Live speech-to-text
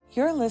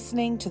You're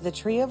listening to the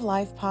Tree of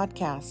Life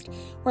podcast,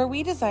 where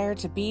we desire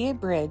to be a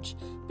bridge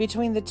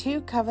between the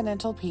two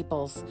covenantal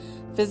peoples,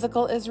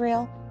 physical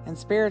Israel and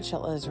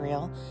spiritual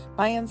Israel,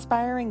 by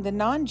inspiring the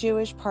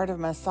non-Jewish part of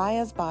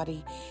Messiah's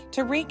body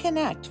to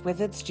reconnect with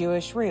its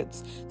Jewish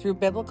roots through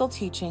biblical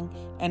teaching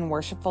and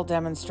worshipful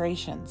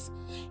demonstrations,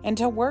 and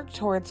to work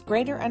towards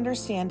greater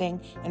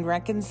understanding and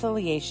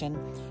reconciliation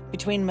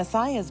between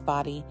Messiah's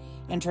body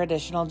and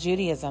traditional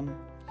Judaism.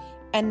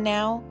 And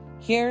now,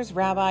 here's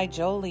Rabbi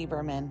Joel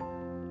Lieberman.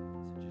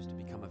 Just to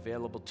become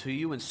available to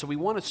you. And so we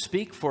want to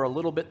speak for a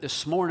little bit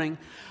this morning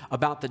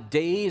about the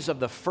days of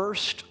the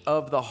first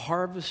of the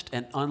harvest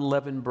and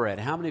unleavened bread.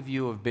 How many of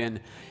you have been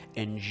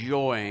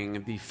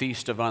enjoying the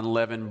Feast of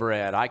Unleavened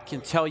Bread? I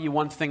can tell you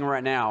one thing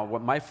right now.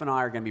 What my wife and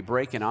I are going to be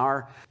breaking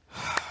our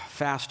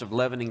fast of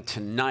leavening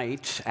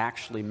tonight.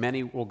 Actually,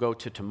 many will go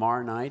to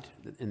tomorrow night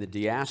in the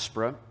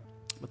diaspora.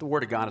 But the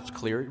Word of God is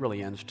clear. It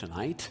really ends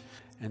tonight.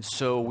 And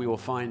so we will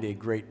find a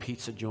great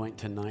pizza joint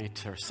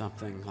tonight or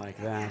something like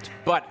that.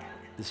 But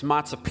this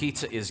matzah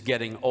pizza is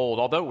getting old,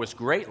 although it was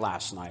great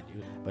last night,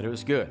 but it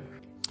was good.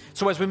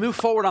 So as we move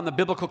forward on the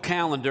biblical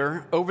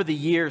calendar, over the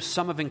years,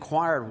 some have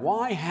inquired,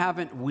 why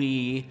haven't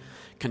we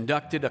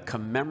conducted a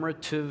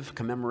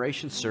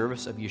commemoration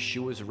service of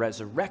Yeshua's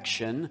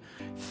resurrection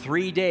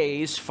 3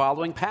 days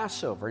following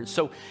Passover? And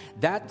so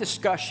that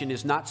discussion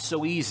is not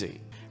so easy.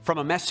 From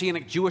a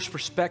Messianic Jewish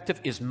perspective,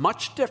 is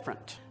much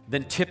different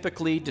than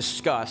typically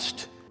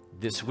discussed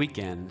this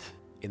weekend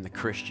in the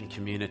Christian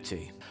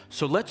community.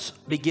 So let's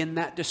begin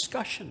that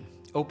discussion.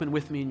 Open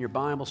with me in your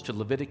Bibles to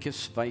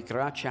Leviticus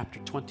Vayikra chapter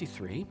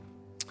 23.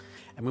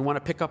 And we want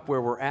to pick up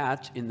where we're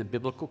at in the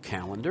biblical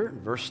calendar. In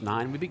verse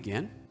 9 we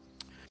begin.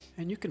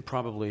 And you've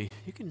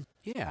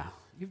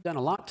done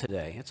a lot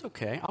today. It's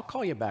okay. I'll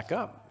call you back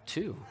up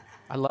too.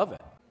 I love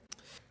it.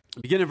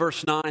 Begin in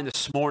verse 9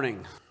 this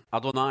morning.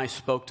 Adonai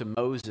spoke to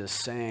Moses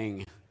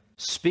saying,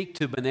 "Speak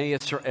to Bnei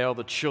Israel,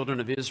 the children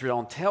of Israel,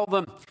 and tell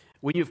them,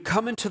 when you've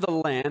come into the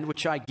land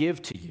which I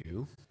give to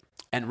you,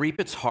 and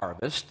reap its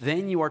harvest,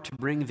 then you are to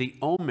bring the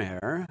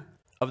omer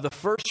of the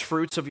first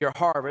fruits of your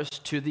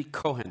harvest to the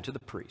Kohen, to the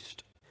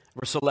priest."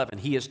 Verse 11,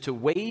 he is to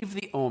wave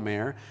the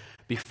omer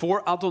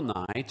before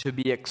Adonai to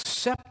be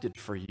accepted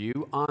for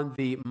you on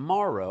the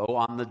morrow,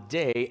 on the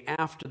day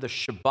after the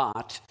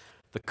Shabbat.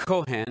 The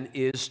Kohen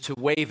is to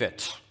wave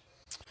it.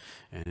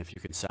 And if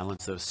you could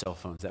silence those cell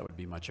phones, that would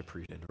be much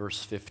appreciated.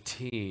 Verse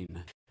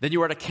 15. Then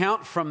you are to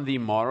count from the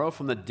morrow,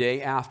 from the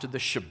day after the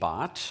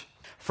Shabbat,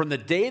 from the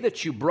day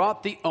that you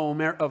brought the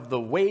omer of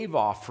the wave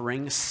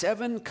offering,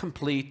 7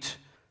 complete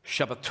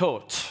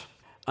Shabbatot.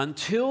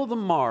 Until the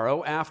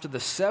morrow, after the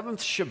 7th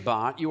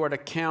Shabbat, you are to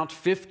count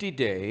 50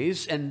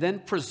 days and then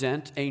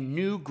present a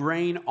new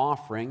grain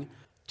offering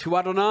to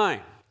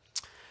Adonai.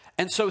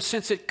 And so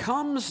since it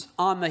comes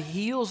on the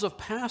heels of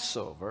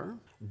Passover,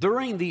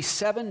 during these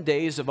 7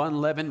 days of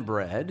unleavened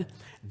bread,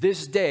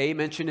 this day,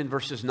 mentioned in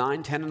verses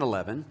 9, 10, and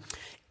 11,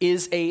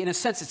 is in a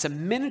sense, it's a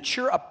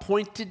miniature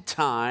appointed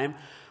time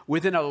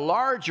within a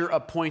larger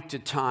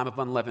appointed time of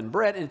unleavened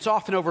bread, and it's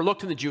often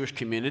overlooked in the Jewish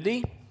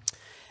community,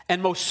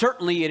 and most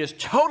certainly it is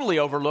totally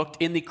overlooked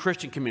in the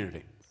Christian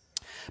community.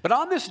 But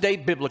on this day,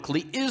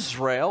 biblically,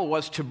 Israel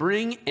was to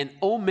bring an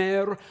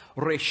omer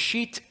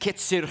reshit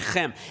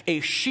ketzirchem, a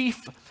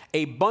sheaf,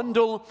 a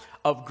bundle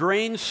of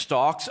grain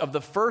stalks of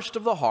the first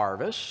of the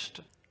harvest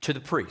to the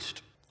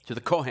priest, to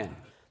the Kohen.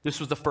 This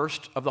was the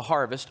first of the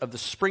harvest of the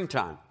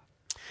springtime.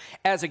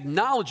 As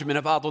acknowledgement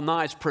of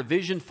Adonai's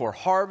provision for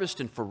harvest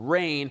and for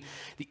rain,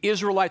 the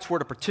Israelites were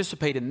to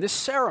participate in this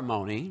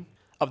ceremony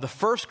of the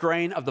first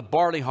grain of the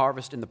barley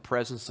harvest in the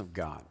presence of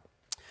God.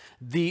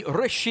 The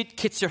reshit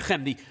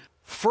ketzirchem, the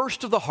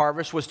first of the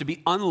harvest, was to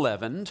be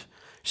unleavened,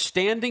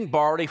 standing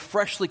barley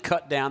freshly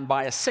cut down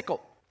by a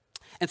sickle.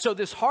 And so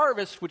this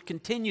harvest would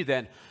continue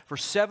then for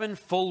 7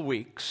 full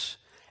weeks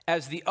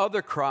as the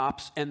other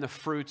crops and the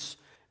fruits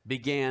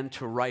began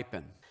to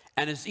ripen.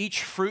 And as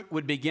each fruit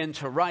would begin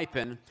to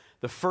ripen,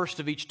 the first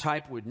of each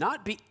type would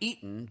not be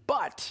eaten,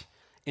 but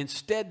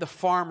instead the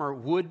farmer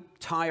would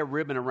tie a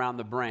ribbon around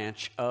the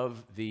branch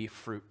of the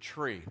fruit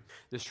tree.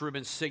 This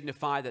ribbon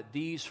signified that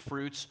these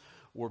fruits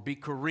were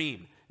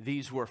bikurim.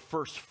 These were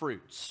first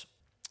fruits.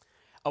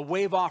 A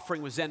wave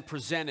offering was then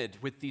presented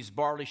with these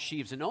barley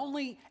sheaves, and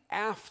only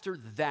after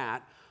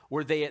that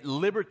were they at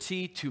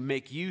liberty to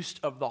make use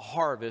of the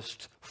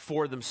harvest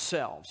for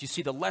themselves. You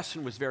see, the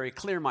lesson was very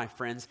clear, my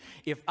friends.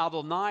 If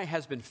Adonai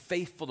has been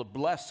faithful to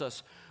bless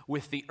us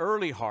with the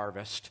early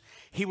harvest,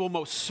 he will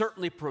most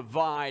certainly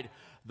provide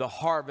the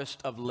harvest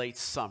of late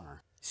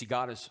summer. See,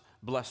 God has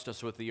blessed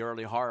us with the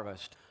early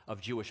harvest of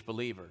Jewish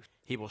believers.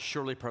 He will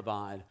surely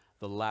provide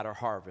the latter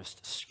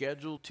harvest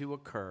scheduled to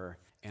occur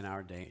in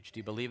our day age. Do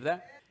you believe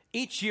that?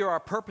 Each year,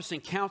 our purpose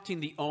in counting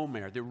the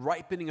omer, the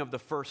ripening of the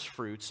first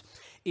fruits,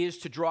 is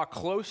to draw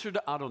closer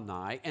to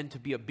Adonai and to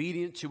be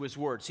obedient to his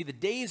word. See, the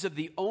days of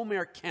the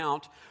omer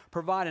count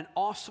provide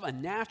a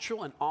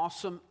natural and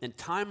awesome and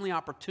timely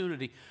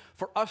opportunity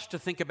for us to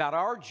think about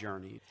our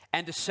journey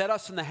and to set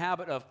us in the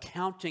habit of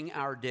counting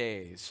our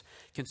days,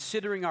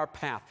 considering our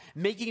path,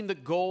 making the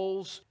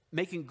goals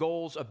making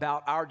goals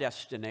about our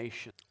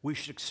destination, we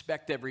should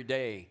expect every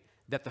day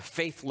that the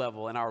faith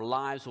level in our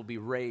lives will be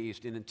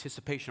raised in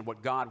anticipation of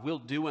what God will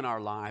do in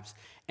our lives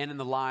and in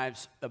the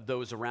lives of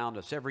those around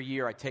us. Every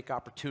year I take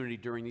opportunity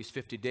during these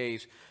 50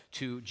 days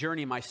to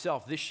journey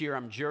myself. This year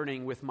I'm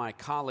journeying with my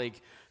colleague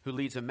who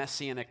leads a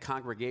Messianic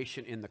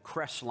congregation in the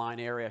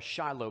Crestline area,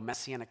 Shiloh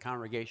Messianic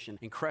Congregation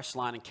in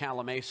Crestline and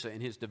Calimesa,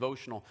 in his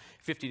devotional,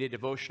 50-day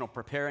devotional,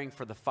 Preparing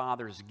for the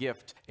Father's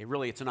Gift.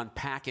 It's an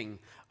unpacking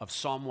of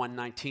Psalm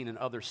 119 and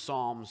other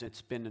Psalms.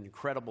 It's been an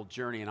incredible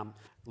journey, and I'm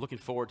looking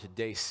forward to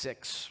day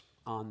 6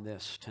 on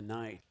this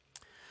tonight.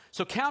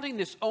 So counting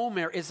this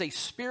Omer is a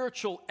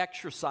spiritual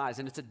exercise,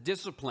 and it's a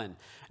discipline.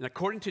 And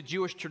according to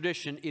Jewish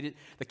tradition,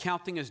 the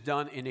counting is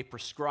done in a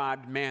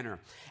prescribed manner.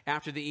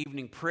 After the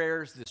evening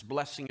prayers, this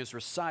blessing is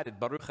recited.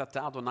 Baruch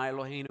atah Adonai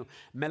Eloheinu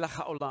melech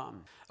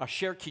haolam,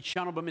 asher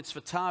kitshanu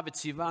b'mitzvotav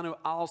v'tzivanu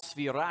al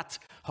svirat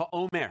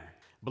ha'omer.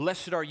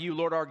 Blessed are you,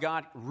 Lord our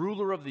God,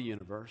 ruler of the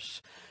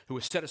universe, who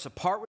has set us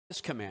apart with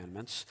his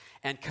commandments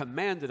and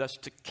commanded us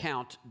to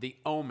count the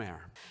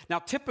Omer. Now,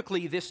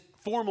 typically, this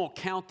formal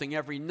counting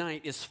every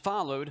night is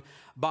followed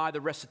by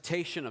the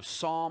recitation of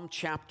Psalm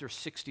chapter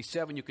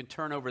 67. You can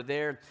turn over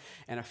there,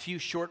 and a few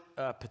short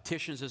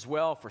petitions as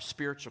well for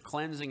spiritual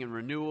cleansing and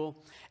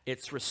renewal.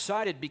 It's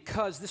recited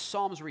because this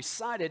psalm is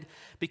recited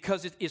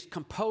because it is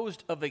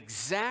composed of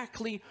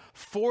exactly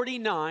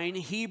 49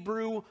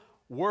 Hebrew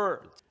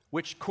words,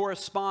 which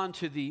correspond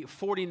to the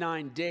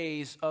 49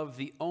 days of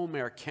the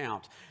Omer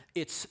count.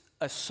 It's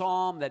a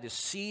psalm that is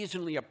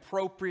seasonally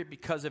appropriate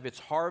because of its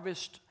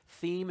harvest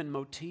theme and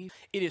motif.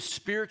 It is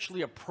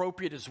spiritually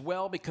appropriate as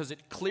well because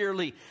it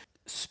clearly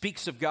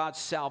speaks of God's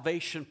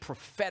salvation,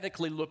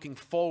 prophetically looking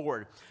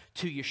forward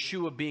to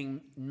Yeshua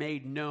being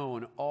made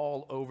known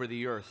all over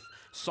the earth.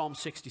 Psalm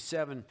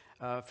 67,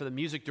 for the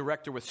music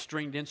director with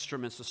stringed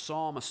instruments, a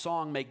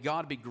song, may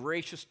God be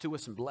gracious to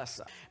us and bless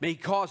us. May he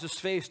cause his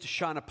face to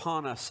shine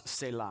upon us,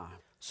 Selah,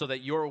 so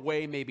that your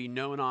way may be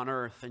known on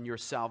earth and your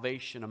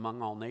salvation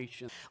among all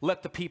nations.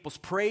 Let the peoples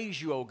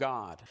praise you, O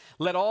God.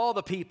 Let all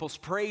the peoples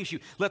praise you.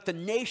 Let the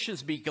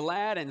nations be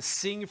glad and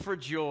sing for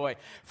joy,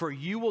 for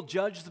you will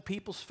judge the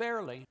peoples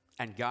fairly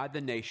and guide the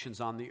nations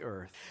on the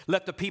earth.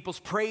 Let the peoples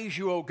praise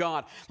you, O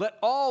God. Let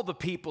all the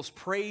peoples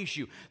praise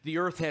you. The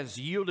earth has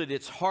yielded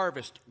its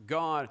harvest.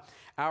 God,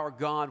 our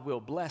God,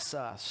 will bless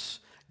us.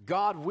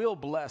 God will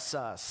bless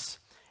us,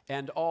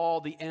 and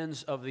all the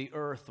ends of the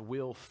earth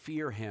will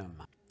fear him.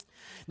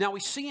 Now, we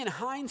see in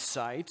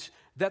hindsight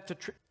that the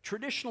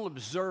traditional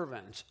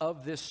observance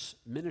of this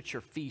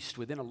miniature feast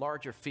within a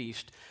larger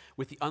feast,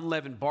 with the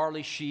unleavened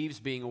barley sheaves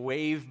being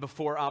waved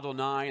before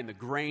Adonai and the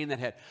grain that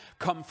had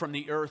come from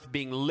the earth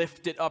being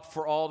lifted up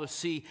for all to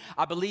see,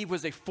 I believe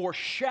was a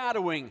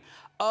foreshadowing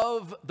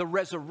of the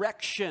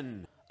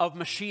resurrection of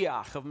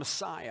Mashiach, of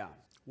Messiah.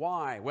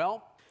 Why?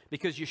 Well,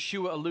 because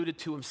Yeshua alluded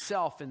to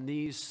himself in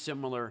these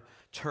similar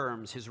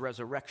terms, his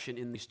resurrection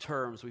in these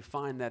terms. We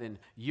find that in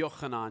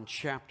Yochanan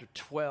chapter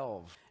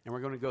 12. And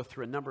we're going to go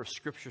through a number of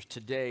scriptures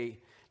today,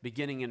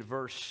 beginning in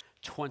verse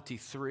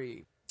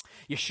 23.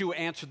 Yeshua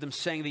answered them,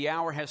 saying, the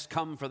hour has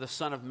come for the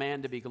Son of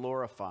Man to be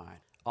glorified.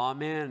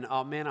 Amen,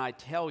 amen, I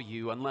tell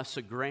you, unless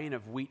a grain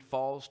of wheat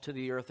falls to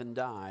the earth and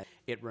dies,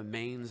 it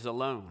remains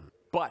alone.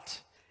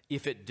 But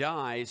if it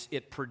dies,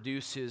 it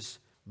produces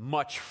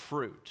much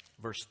fruit.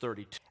 Verse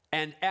 32.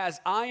 And as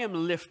I am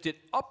lifted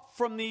up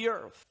from the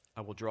earth,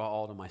 I will draw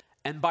all to myself.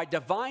 And by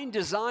divine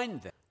design,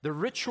 then, the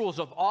rituals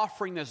of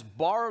offering this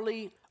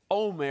barley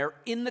Omer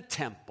in the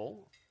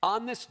temple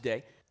on this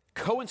day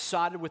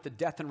coincided with the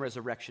death and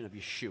resurrection of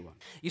Yeshua.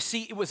 You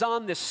see, it was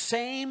on this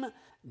same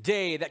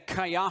day that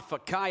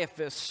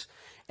Caiaphas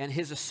and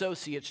his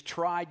associates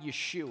tried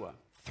Yeshua.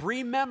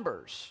 3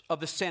 members of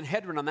the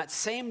Sanhedrin on that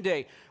same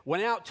day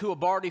went out to a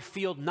barley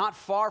field not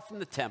far from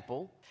the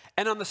temple.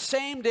 And on the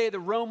same day, the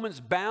Romans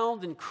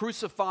bound and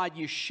crucified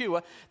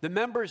Yeshua.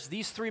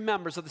 These 3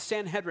 members of the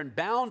Sanhedrin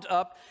bound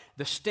up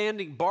the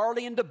standing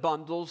barley into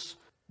bundles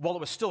while it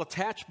was still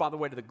attached, by the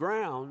way, to the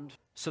ground,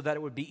 so that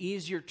it would be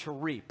easier to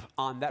reap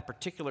on that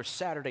particular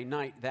Saturday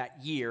night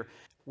that year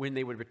when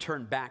they would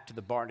return back to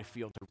the barley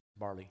field to reap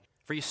barley.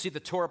 For you see, the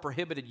Torah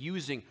prohibited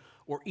using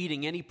or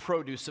eating any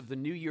produce of the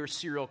New Year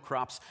cereal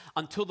crops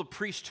until the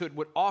priesthood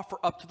would offer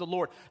up to the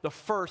Lord the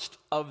first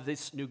of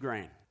this new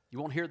grain. You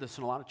won't hear this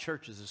in a lot of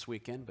churches this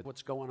weekend, but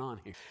what's going on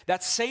here?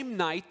 That same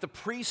night, the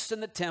priests in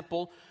the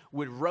temple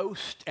would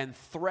roast and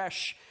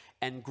thresh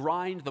and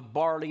grind the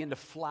barley into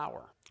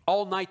flour.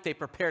 All night they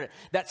prepared it.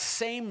 That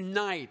same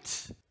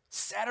night,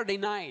 Saturday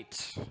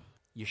night,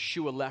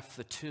 Yeshua left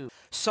the tomb.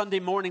 Sunday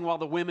morning, while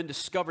the women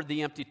discovered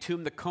the empty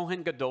tomb, the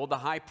Kohen Gadol, the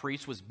high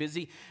priest, was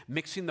busy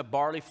mixing the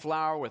barley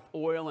flour with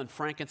oil and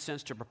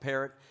frankincense to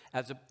prepare it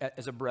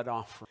as a bread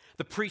offering.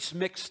 The priest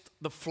mixed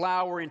the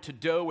flour into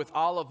dough with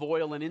olive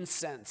oil and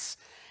incense,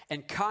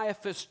 and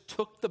Caiaphas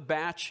took the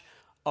batch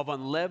of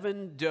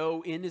unleavened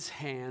dough in his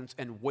hands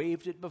and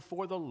waved it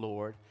before the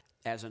Lord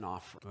as an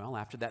offering. Well,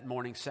 after that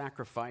morning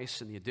sacrifice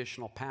and the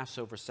additional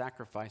Passover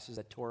sacrifices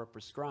that Torah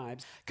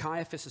prescribes,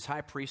 Caiaphas, as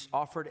high priest,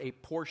 offered a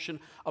portion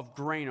of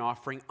grain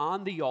offering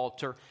on the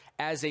altar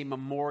as a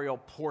memorial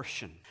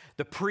portion.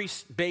 The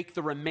priest baked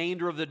the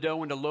remainder of the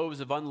dough into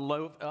loaves of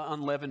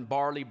unleavened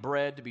barley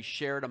bread to be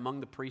shared among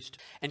the priests.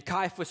 And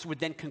Caiaphas would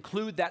then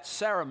conclude that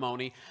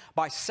ceremony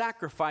by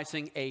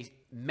sacrificing a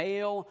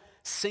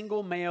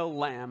single male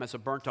lamb as a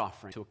burnt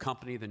offering to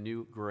accompany the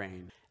new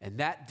grain. And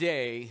that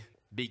day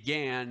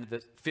began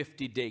the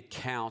 50-day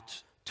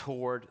count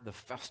toward the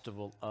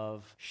festival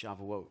of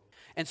Shavuot.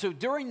 And so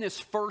during this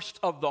first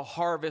of the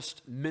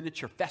harvest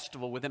miniature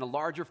festival within a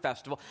larger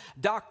festival,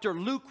 Dr.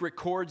 Luke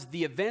records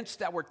the events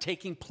that were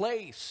taking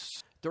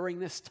place during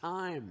this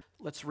time.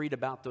 Let's read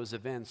about those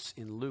events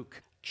in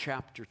Luke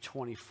chapter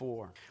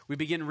 24. We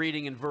begin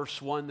reading in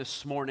verse 1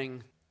 this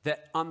morning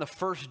that on the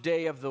first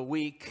day of the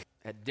week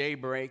at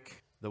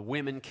daybreak, the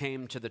women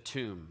came to the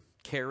tomb,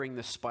 carrying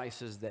the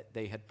spices that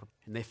they had prepared.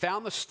 And they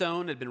found the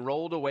stone had been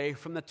rolled away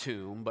from the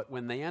tomb, but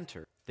when they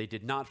entered, they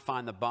did not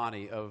find the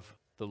body of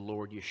the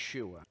Lord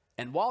Yeshua.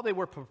 And while they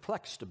were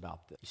perplexed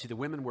about this, you see, the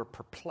women were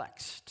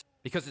perplexed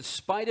because in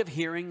spite of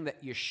hearing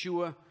that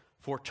Yeshua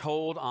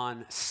foretold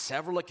on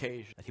several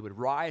occasions that he would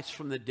rise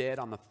from the dead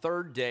on the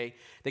third day,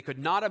 they could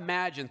not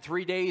imagine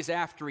 3 days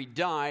after he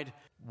died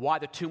why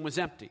the tomb was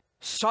empty.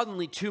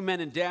 Suddenly, 2 men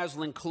in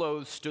dazzling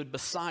clothes stood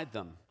beside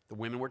them. The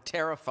women were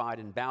terrified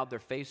and bowed their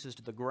faces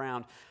to the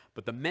ground.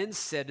 But the men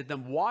said to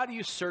them, "Why do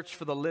you search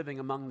for the living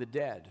among the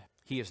dead?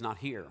 He is not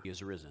here, he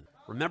is risen.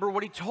 Remember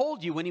what he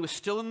told you when he was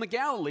still in the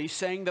Galilee,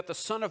 saying that the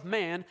Son of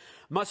Man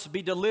must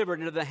be delivered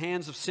into the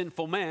hands of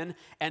sinful men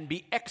and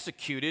be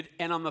executed,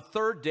 and on the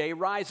third day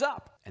rise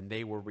up." And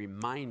they were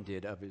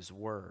reminded of his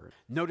word.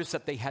 Notice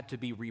that they had to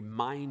be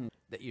reminded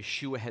that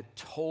Yeshua had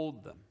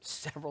told them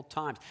several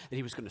times that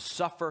he was going to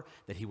suffer,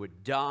 that he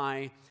would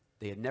die.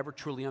 They had never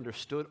truly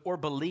understood or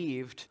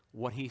believed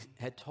what he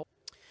had told.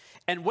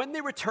 And when they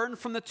returned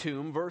from the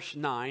tomb, verse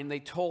 9, they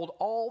told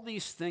all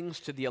these things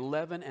to the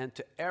 11 and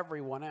to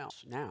everyone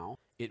else. Now,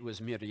 it was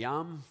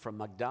Miriam from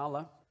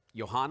Magdala,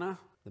 Johanna,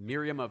 the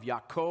Miriam of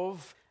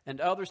Yaakov,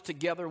 and others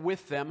together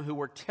with them who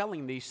were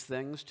telling these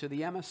things to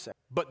the emissary.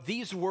 But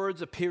these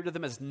words appeared to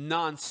them as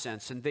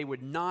nonsense, and they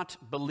would not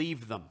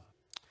believe them.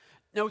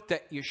 Note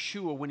that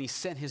Yeshua, when he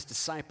sent his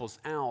disciples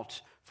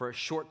out for a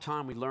short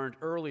time, we learned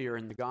earlier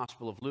in the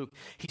Gospel of Luke,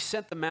 he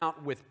sent them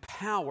out with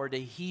power to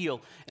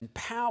heal and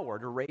power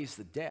to raise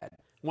the dead.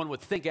 One would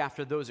think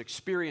after those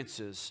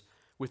experiences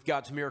with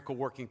God's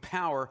miracle-working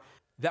power,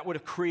 that would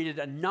have created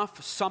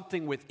enough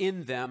something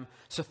within them,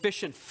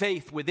 sufficient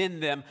faith within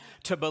them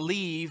to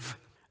believe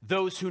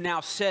those who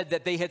now said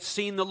that they had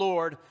seen the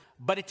Lord,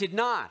 but it did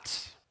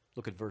not.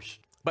 Look at verse.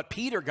 But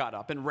Peter got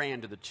up and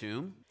ran to the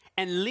tomb,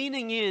 and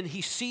leaning in,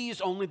 he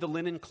seized only the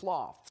linen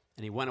cloth.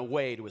 And he went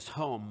away to his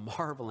home,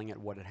 marveling at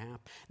what had happened.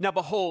 Now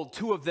behold,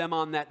 2 of them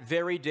on that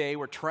very day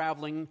were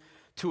traveling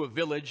to a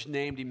village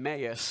named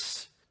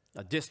Emmaus,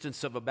 a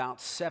distance of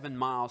about 7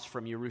 miles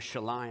from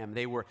Jerusalem.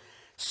 They were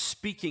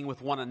speaking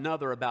with one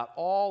another about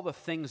all the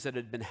things that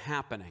had been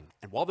happening.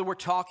 And while they were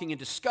talking and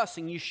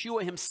discussing,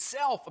 Yeshua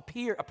himself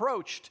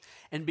approached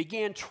and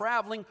began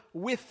traveling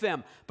with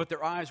them, but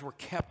their eyes were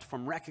kept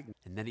from recognizing.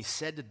 And then he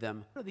said to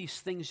them, "What are these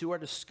things you are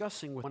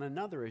discussing with one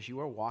another as you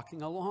are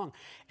walking along?"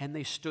 And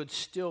they stood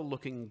still,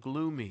 looking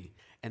gloomy.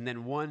 And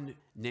then one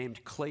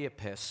named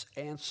Cleopas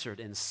answered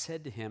and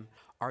said to him,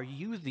 "Are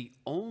you the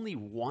only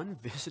one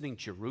visiting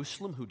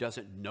Jerusalem who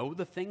doesn't know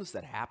the things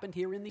that happened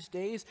here in these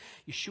days?"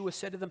 Yeshua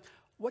said to them,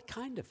 "What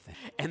kind of thing?"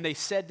 And they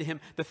said to him,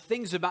 "The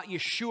things about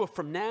Yeshua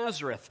from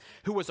Nazareth,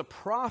 who was a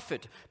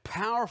prophet,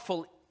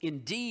 powerful in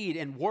deed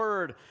and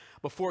word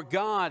before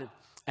God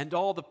and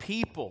all the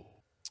people."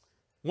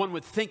 One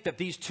would think that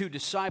these 2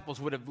 disciples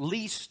would at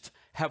least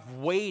have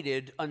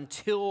waited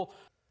until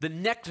the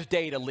next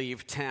day to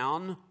leave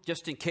town,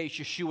 just in case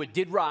Yeshua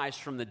did rise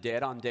from the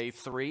dead on day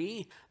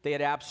 3. They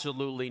had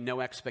absolutely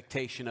no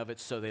expectation of it,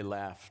 so they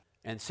left.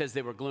 And it says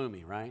they were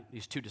gloomy, right?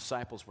 These 2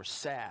 disciples were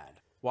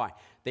sad. Why?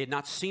 They had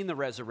not seen the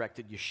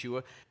resurrected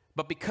Yeshua,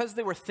 but because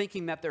they were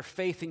thinking that their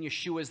faith in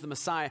Yeshua is the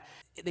Messiah,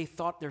 they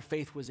thought their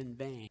faith was in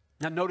vain.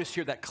 Now notice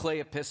here that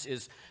Cleopas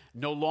is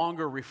no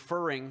longer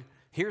referring,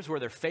 here's where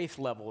their faith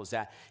level is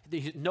at.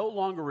 He's no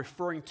longer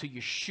referring to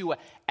Yeshua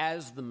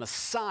as the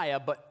Messiah,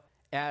 but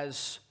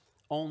as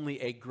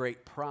only a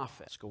great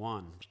prophet. Let's go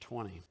on, verse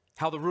 20.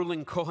 How the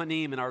ruling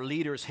Kohanim and our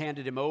leaders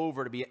handed him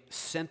over to be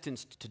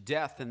sentenced to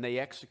death, and they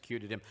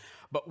executed him.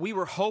 But we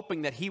were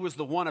hoping that he was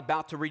the one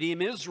about to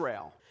redeem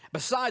Israel.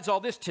 Besides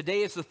all this,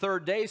 today is the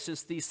 3rd day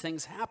since these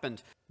things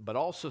happened. But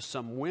also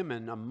some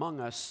women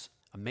among us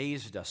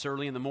amazed us.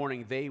 Early in the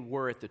morning, they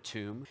were at the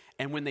tomb,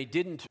 and when they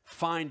didn't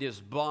find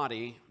his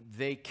body,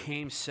 they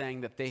came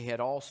saying that they had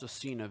also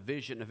seen a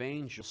vision of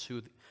angels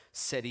who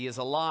said he is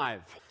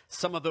alive.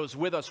 Some of those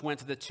with us went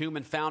to the tomb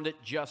and found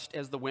it just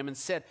as the women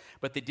said,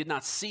 but they did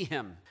not see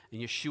him.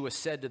 And Yeshua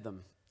said to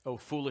them, O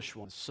foolish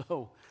ones,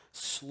 so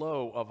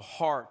slow of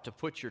heart to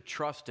put your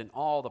trust in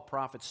all the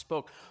prophets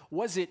spoke.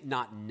 Was it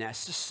not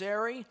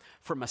necessary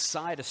for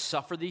Messiah to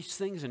suffer these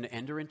things and to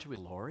enter into his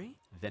glory?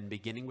 Then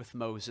beginning with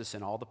Moses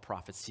and all the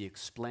prophets, he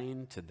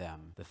explained to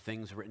them the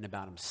things written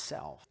about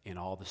himself in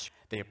all the.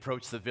 They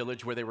approached the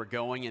village where they were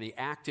going, and he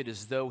acted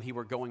as though he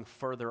were going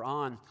further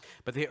on.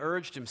 But they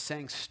urged him,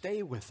 saying,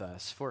 "Stay with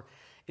us, for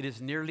it is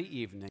nearly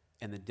evening,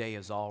 and the day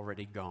is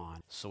already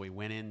gone." So he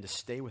went in to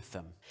stay with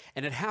them.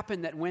 And it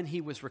happened that when he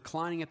was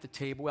reclining at the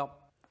table,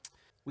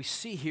 we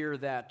see here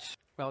that,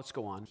 let's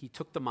go on. He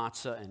took the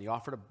matzah and he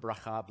offered a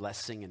bracha,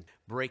 blessing, and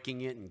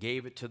breaking it and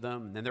gave it to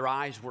them. And then their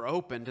eyes were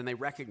opened and they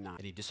recognized,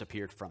 and he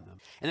disappeared from them.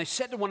 And they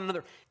said to one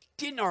another,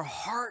 "Didn't our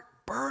heart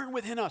burn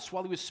within us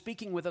while he was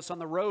speaking with us on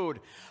the road,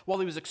 while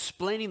he was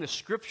explaining the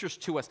scriptures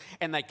to us?"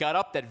 And they got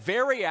up that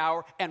very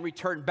hour and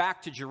returned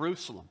back to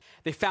Jerusalem.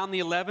 They found the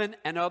 11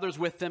 and others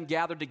with them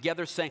gathered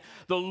together, saying,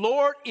 "The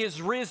Lord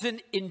is risen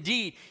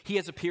indeed. He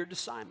has appeared to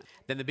Simon."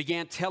 Then they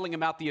began telling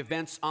about the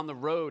events on the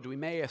road to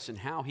Emmaus and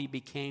how he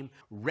became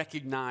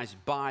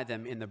recognized by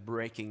them in the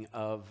breaking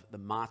of the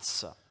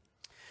matzah.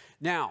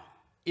 Now,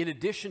 in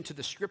addition to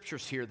the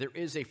scriptures here, there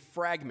is a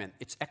fragment.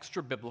 It's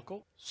extra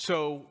biblical.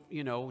 So,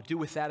 do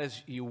with that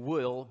as you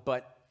will.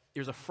 But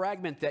there's a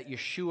fragment that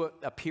Yeshua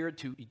appeared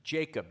to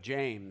Jacob,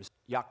 James,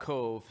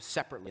 Yaakov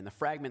separately. And the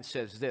fragment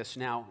says this: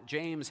 "Now,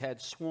 James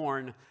had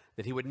sworn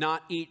that he would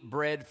not eat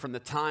bread from the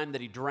time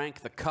that he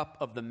drank the cup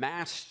of the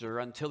master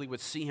until he would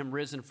see him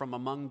risen from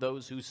among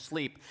those who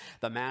sleep.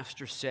 The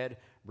master said,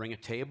 'Bring a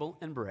table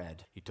and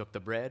bread.' He took the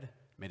bread,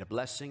 made a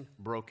blessing,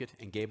 broke it,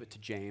 and gave it to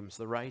James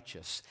the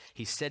righteous.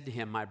 He said to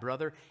him, 'My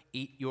brother,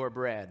 eat your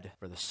bread,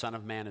 for the Son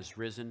of Man is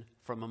risen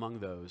from among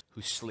those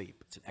who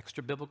sleep.'" It's an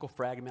extra biblical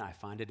fragment. I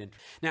find it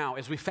interesting. Now,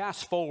 as we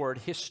fast forward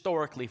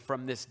historically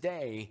from this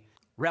day,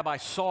 Rabbi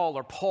Saul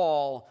or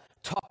Paul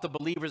taught the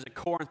believers at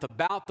Corinth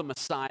about the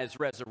Messiah's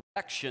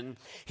resurrection.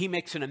 He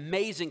makes an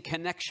amazing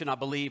connection, I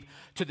believe,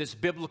 to this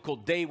biblical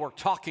day we're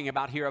talking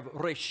about here of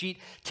Reshit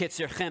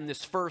Ketzirchem,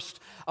 this first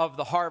of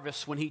the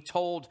harvest, when he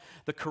told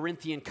the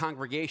Corinthian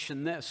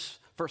congregation this,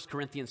 1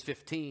 Corinthians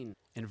 15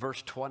 in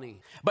verse 20.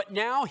 "But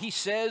now," he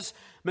says,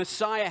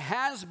 "Messiah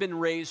has been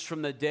raised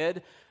from the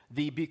dead,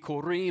 the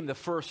Bikurim, the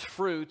first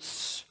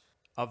fruits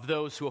of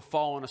those who have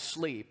fallen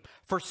asleep.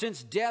 For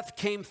since death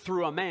came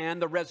through a man,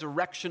 the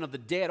resurrection of the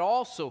dead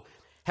also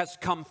has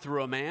come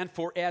through a man.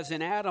 For as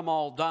in Adam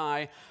all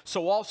die,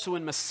 so also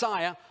in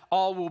Messiah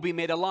all will be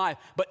made alive.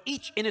 But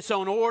each in its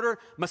own order,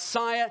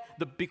 Messiah,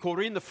 the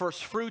Bikurim, the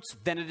first fruits,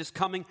 then it is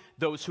coming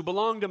those who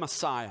belong to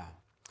Messiah."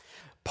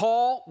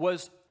 Paul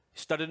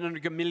studied under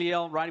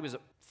Gamaliel, right? He was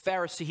a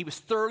Pharisee. He was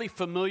thoroughly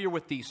familiar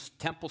with these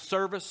temple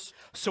service.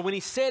 So when he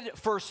said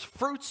first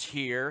fruits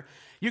here,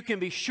 you can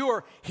be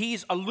sure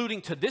he's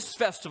alluding to this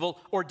festival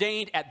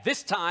ordained at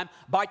this time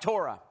by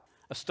Torah.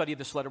 A study of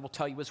this letter will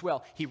tell you as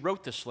well. He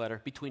wrote this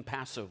letter between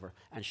Passover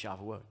and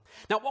Shavuot.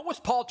 Now, what was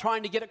Paul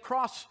trying to get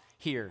across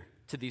here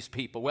to these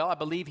people? Well, I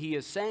believe he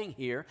is saying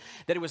here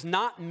that it was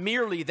not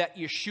merely that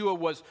Yeshua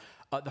was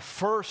the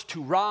first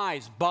to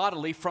rise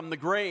bodily from the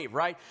grave,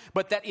 right?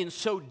 But that in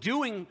so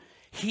doing,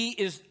 he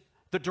is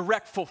the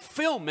direct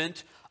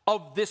fulfillment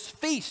of this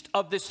feast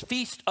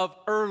of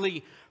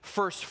early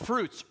first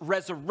fruits,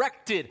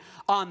 resurrected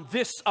on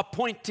this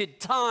appointed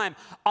time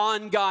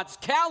on God's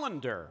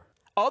calendar.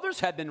 Others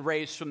had been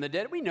raised from the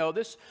dead. We know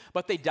this,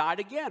 but they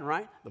died again,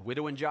 right? The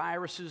widow in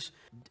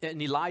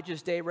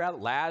Elijah's day,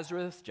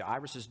 Lazarus,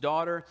 Jairus'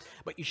 daughter.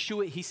 But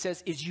Yeshua, he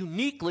says, is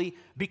uniquely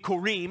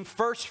Bikurim,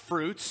 first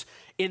fruits,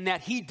 in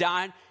that he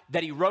died,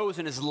 that he rose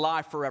and is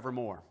alive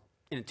forevermore,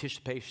 in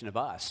anticipation of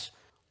us,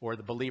 or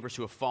the believers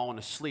who have fallen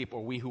asleep,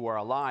 or we who are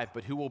alive,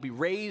 but who will be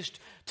raised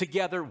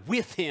together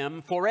with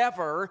him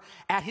forever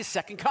at his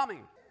second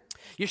coming.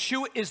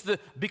 Yeshua is the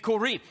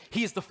Bikurim.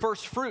 He is the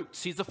first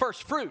fruits. He's the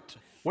first fruit.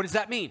 What does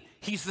that mean?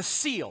 He's the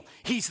seal.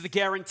 He's the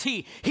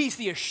guarantee. He's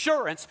the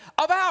assurance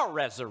of our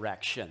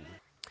resurrection.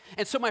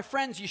 And so, my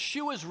friends,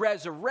 Yeshua's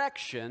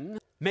resurrection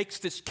makes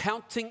this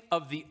counting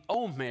of the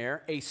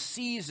Omer a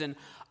season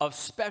of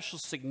special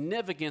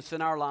significance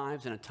in our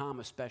lives and a time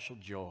of special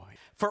joy.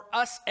 For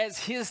us as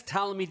his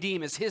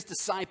Talmidim, as his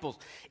disciples,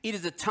 it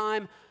is a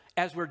time,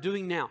 as we're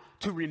doing now,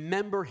 to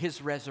remember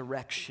his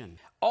resurrection.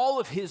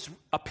 All of his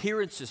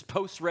appearances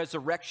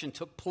post-resurrection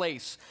took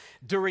place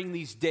during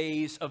these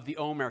days of the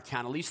Omer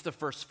count, at least the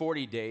first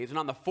 40 days. And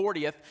on the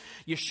 40th,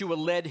 Yeshua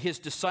led his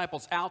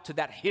disciples out to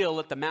that hill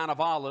at the Mount of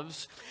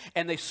Olives,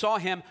 and they saw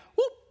him,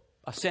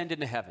 ascend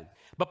into heaven.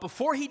 But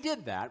before he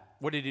did that,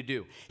 what did he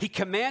do? He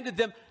commanded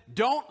them,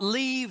 don't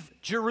leave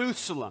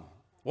Jerusalem.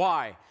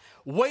 Why?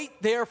 Wait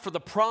there for the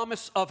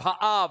promise of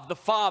Ha'av, the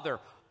Father,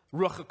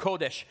 Ruach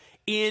HaKodesh,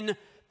 in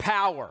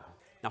power.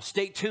 Now,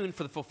 stay tuned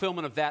for the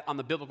fulfillment of that on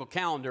the biblical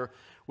calendar,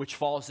 which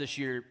falls this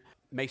year,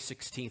 May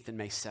 16th and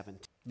May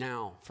 17th.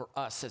 Now, for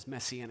us as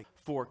Messianic,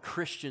 for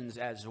Christians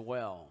as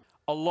well,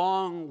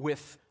 along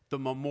with the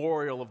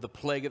memorial of the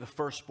plague of the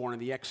firstborn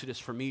and the exodus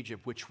from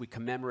Egypt, which we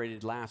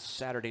commemorated last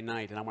Saturday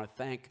night. And I want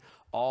to thank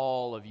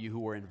all of you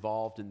who were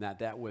involved in that.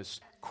 That was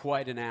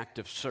quite an act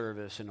of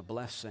service and a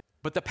blessing.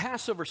 But the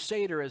Passover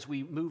Seder, as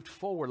we moved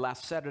forward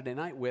last Saturday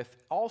night with,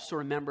 also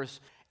remembers,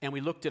 and we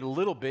looked at a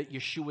little bit,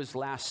 Yeshua's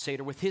last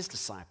Seder with his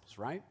disciples,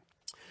 right?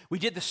 We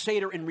did the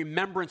Seder in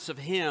remembrance of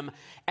him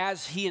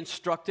as he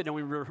instructed, and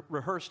we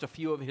rehearsed a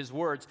few of his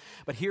words.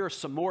 But here are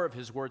some more of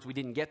his words we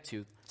didn't get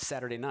to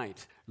Saturday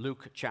night.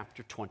 Luke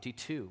chapter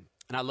 22.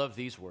 And I love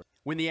these words.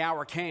 When the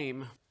hour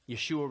came,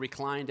 Yeshua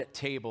reclined at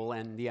table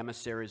and the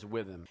emissaries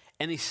with him.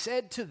 And he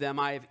said to them,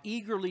 I have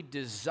eagerly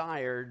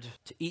desired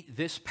to eat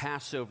this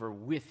Passover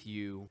with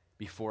you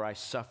before I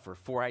suffer.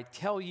 For I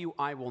tell you,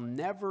 I will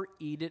never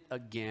eat it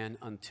again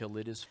until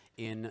it is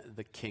in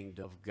the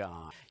kingdom of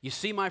God. You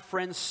see, my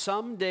friends,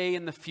 someday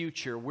in the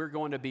future, we're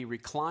going to be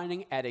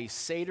reclining at a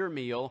Seder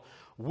meal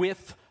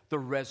with the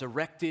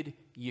resurrected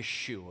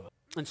Yeshua.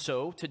 And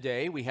so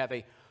today we have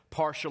a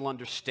partial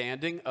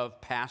understanding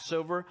of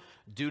Passover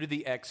due to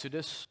the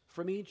Exodus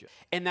from Egypt.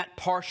 And that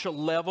partial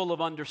level of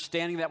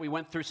understanding that we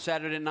went through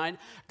Saturday night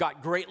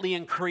got greatly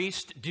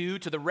increased due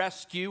to the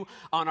rescue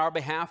on our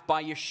behalf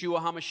by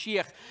Yeshua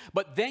HaMashiach.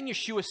 But then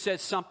Yeshua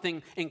says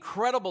something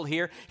incredible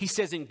here. He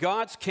says, in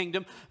God's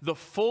kingdom, the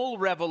full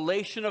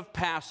revelation of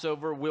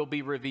Passover will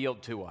be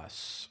revealed to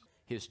us.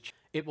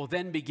 It will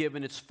then be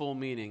given its full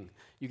meaning.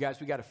 You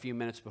guys, we got a few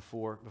minutes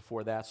before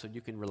that, so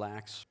you can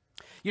relax.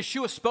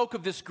 Yeshua spoke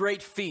of this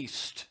great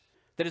feast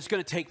that is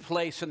going to take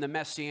place in the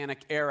Messianic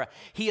era.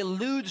 He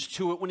alludes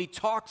to it when he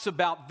talks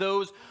about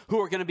those who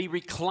are going to be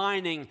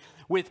reclining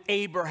with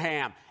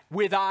Abraham,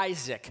 with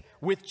Isaac,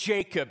 with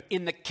Jacob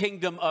in the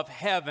kingdom of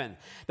heaven.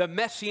 The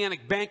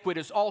Messianic banquet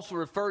is also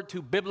referred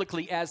to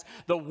biblically as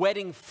the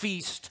wedding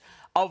feast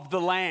of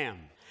the Lamb.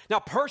 Now,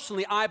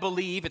 personally, I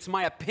believe, it's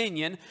my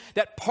opinion,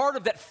 that part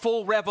of that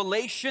full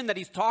revelation that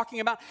he's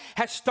talking about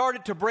has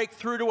started to break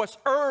through to us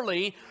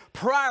early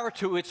prior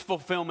to its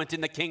fulfillment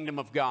in the kingdom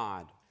of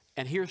God.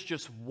 And here's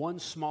just one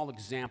small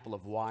example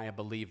of why I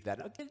believe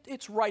that.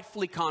 It's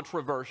rightfully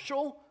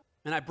controversial,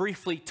 and I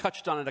briefly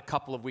touched on it a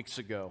couple of weeks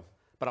ago,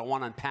 but I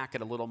want to unpack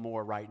it a little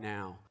more right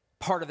now.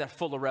 Part of that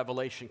full of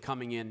revelation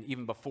coming in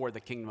even before the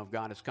kingdom of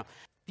God has come.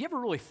 Have you ever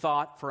really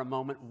thought for a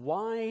moment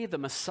why the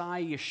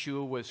Messiah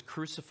Yeshua was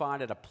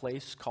crucified at a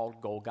place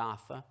called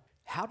Golgotha?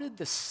 How did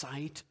the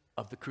site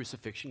of the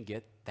crucifixion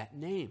get that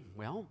name?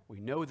 Well, we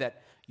know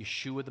that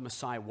Yeshua the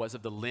Messiah was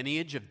of the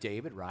lineage of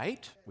David,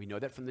 right? We know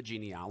that from the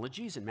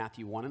genealogies in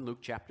Matthew 1 and Luke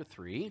chapter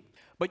 3.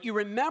 But you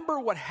remember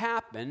what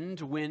happened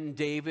when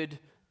David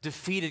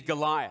defeated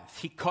Goliath.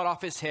 He cut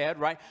off his head,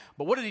 right?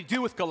 But what did he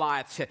do with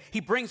Goliath's head? He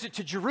brings it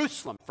to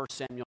Jerusalem. 1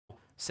 Samuel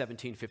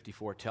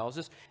 17:54 tells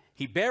us.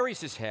 He buries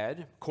his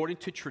head, according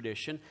to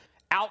tradition,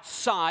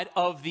 outside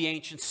of the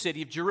ancient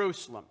city of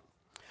Jerusalem.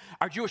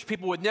 Our Jewish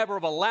people would never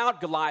have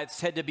allowed Goliath's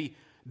head to be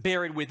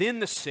buried within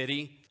the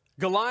city.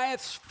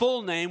 Goliath's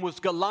full name was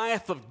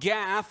Goliath of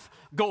Gath.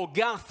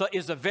 Golgotha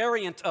is a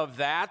variant of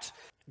that.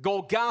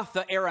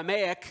 Golgotha,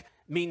 Aramaic,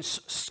 means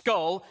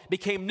skull,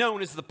 became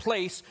known as the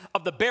place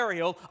of the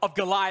burial of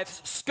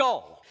Goliath's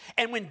skull.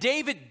 And when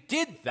David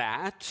did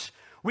that,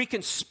 we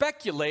can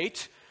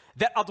speculate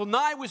that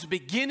Adonai was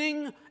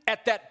beginning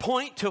at that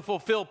point to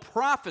fulfill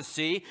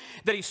prophecy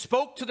that he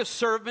spoke to the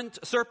serpent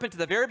at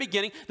the very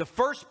beginning, the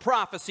first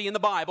prophecy in the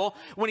Bible,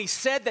 when he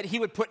said that he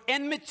would put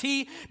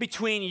enmity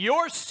between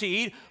your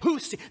seed,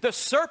 the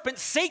serpent,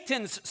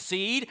 Satan's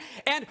seed,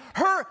 and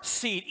her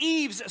seed,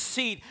 Eve's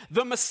seed,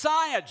 the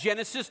Messiah,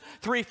 Genesis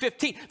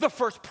 3:15, the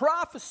first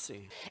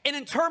prophecy. And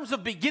in terms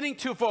of beginning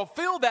to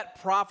fulfill that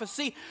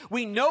prophecy,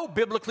 we know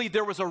biblically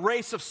there was a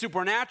race of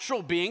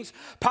supernatural beings,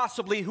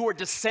 possibly who are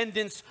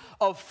descendants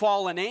of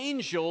fallen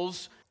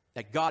angels,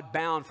 that God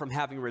bound from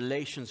having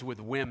relations with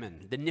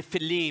women. The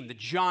Nephilim, the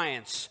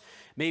giants,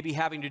 maybe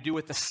having to do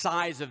with the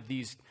size of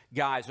these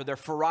guys or their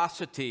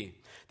ferocity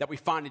that we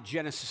find in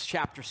Genesis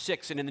chapter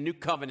 6 and in the New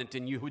Covenant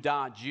in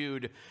Yehudah,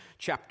 Jude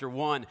chapter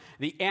 1.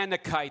 The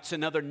Anakites,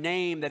 another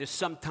name that is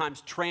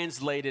sometimes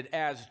translated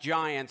as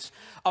giants,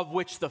 of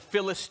which the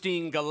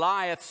Philistine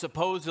Goliath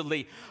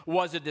supposedly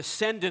was a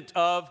descendant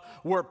of,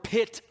 were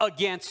pit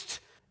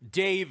against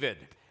David.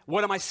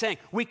 What am I saying?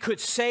 We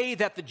could say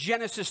that the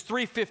Genesis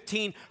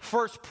 3:15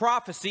 first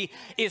prophecy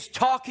is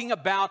talking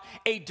about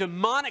a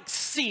demonic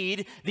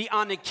seed, the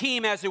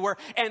Anakim as it were,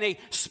 and a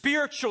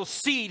spiritual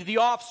seed, the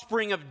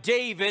offspring of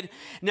David.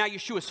 Now,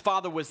 Yeshua's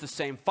father was the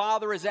same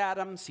father as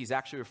Adam's. He's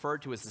actually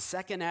referred to as the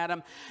second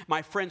Adam.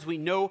 My friends, we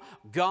know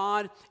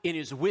God in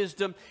his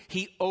wisdom.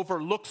 He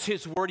overlooks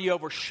his word. He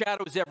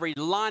overshadows every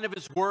line of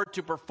his word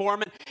to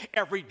perform it.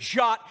 Every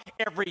jot,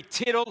 every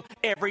tittle,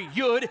 every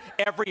yud,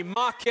 every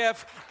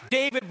makef.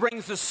 David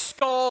brings the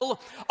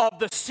skull of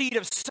the seed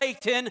of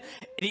Satan,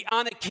 the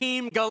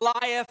Anakim,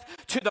 Goliath,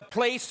 to the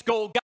place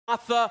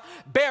Golgotha,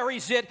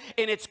 buries it,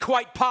 and it's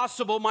quite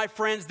possible, my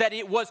friends, that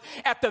it was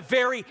at the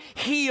very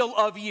heel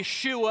of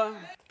Yeshua.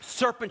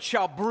 Serpent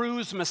shall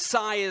bruise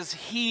Messiah's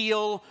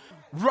heel.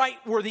 right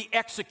where the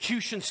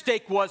execution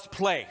stake was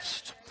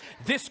placed.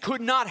 This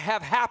could not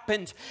have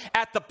happened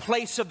at the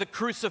place of the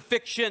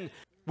crucifixion,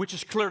 which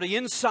is clearly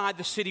inside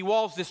the city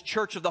walls. This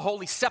Church of the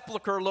Holy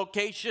Sepulchre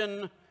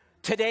location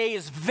today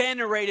is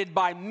venerated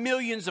by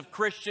millions of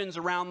Christians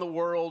around the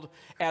world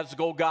as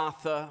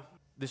Golgotha.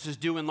 This is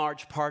due in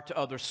large part to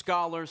other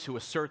scholars who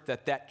assert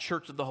that that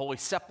Church of the Holy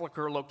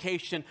Sepulchre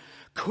location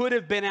could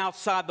have been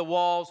outside the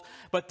walls,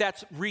 but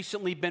that's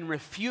recently been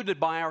refuted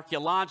by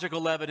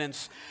archaeological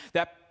evidence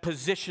that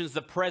positions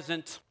the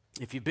present,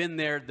 if you've been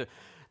there,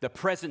 the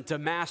present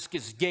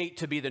Damascus Gate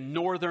to be the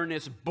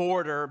northernest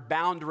border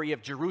boundary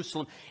of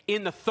Jerusalem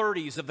in the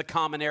 30s of the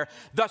Common Era,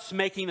 thus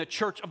making the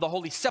Church of the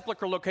Holy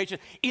Sepulchre location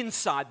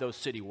inside those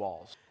city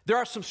walls. There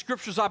are some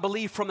scriptures, I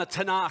believe, from the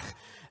Tanakh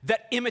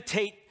that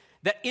intimate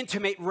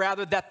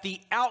that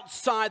the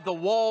outside the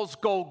walls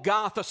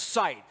Golgotha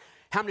site,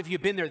 how many of you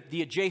have been there,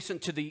 the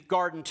adjacent to the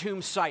Garden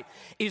Tomb site,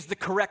 is the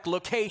correct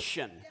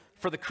location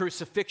for the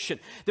crucifixion.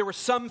 There were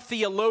some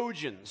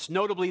theologians,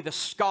 notably the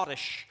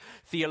Scottish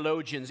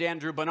theologians,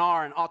 Andrew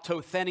Bonar and Otto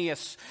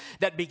Thenius,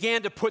 that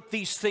began to put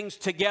these things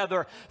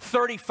together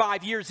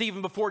 35 years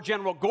even before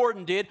General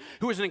Gordon did,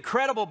 who was an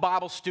incredible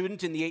Bible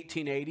student in the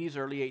 1880s,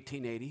 early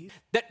 1880s.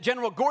 That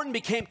General Gordon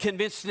became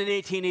convinced in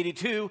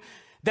 1882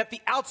 that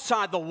the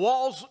outside the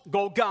walls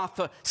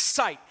Golgotha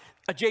site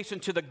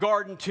adjacent to the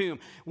Garden Tomb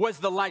was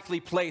the likely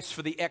place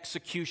for the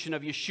execution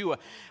of Yeshua.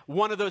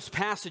 One of those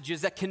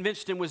passages that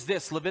convinced him was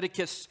this,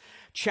 Leviticus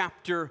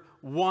chapter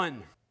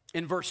 1.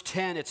 In verse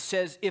 10, it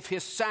says, if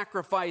his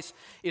sacrifice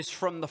is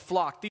from the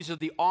flock, these are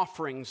the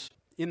offerings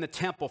in the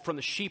temple from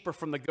the sheep or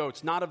from the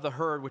goats, not of the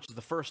herd, which is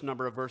the first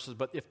number of verses,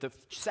 but if the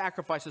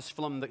sacrifice is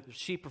from the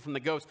sheep or from the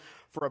goats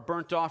for a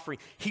burnt offering,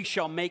 he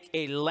shall make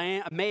a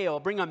male,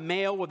 bring a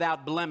male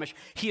without blemish.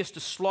 He is to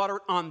slaughter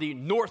it on the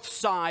north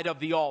side of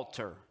the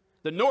altar.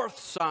 The north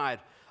side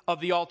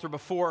of the altar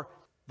before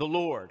the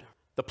Lord.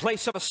 The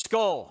place of a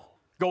skull,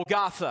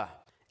 Golgotha,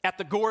 at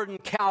the Gordon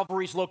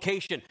Calvary's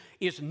location,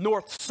 is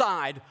north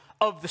side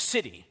of the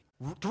city.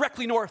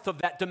 Directly north of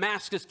that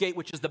Damascus Gate,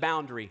 which is the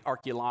boundary,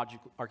 archaeology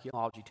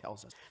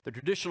tells us. The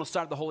traditional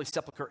side of the Holy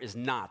Sepulchre is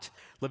not.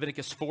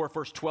 Leviticus 4,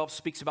 verse 12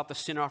 speaks about the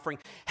sin offering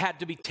had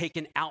to be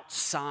taken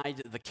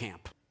outside the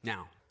camp.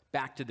 Now,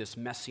 back to this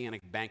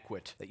messianic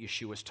banquet that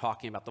Yeshua was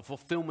talking about, the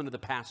fulfillment of the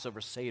Passover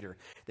Seder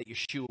that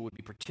Yeshua would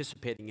be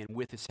participating in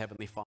with his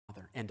heavenly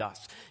Father and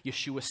us.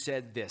 Yeshua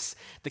said this,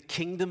 the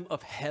kingdom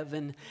of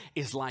heaven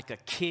is like a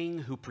king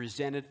who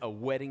presented a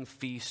wedding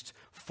feast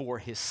for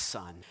his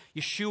son.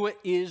 Yeshua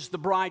is the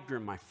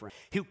bridegroom, my friend,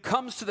 who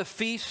comes to the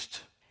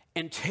feast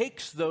and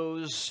takes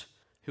those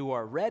who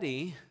are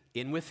ready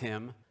in with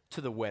him to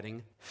the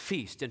wedding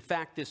feast. In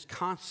fact, this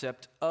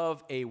concept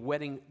of a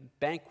wedding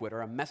banquet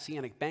or a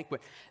messianic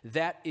banquet,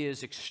 that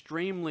is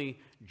extremely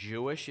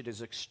Jewish. It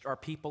is our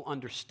people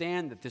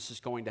understand that this is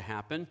going to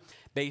happen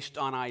based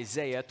on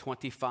Isaiah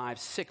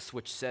 25:6,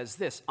 which says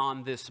this,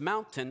 on this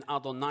mountain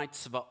Adonai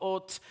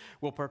Tzvaot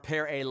will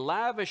prepare a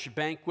lavish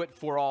banquet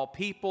for all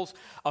peoples,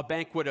 a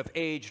banquet of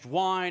aged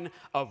wine,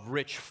 of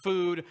rich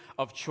food,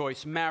 of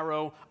choice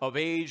marrow, of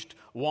aged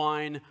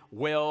wine,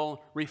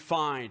 well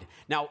refined.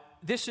 Now,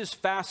 this is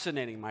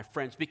fascinating, my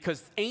friends,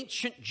 because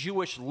ancient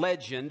Jewish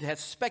legend has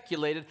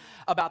speculated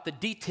about the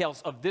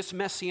details of this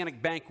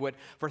messianic banquet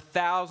for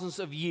thousands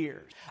of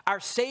years.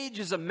 Our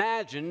sages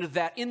imagined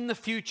that in the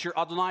future,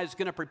 Adonai is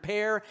going to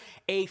prepare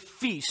a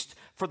feast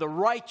for the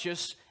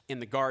righteous in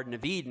the Garden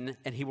of Eden,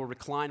 and he will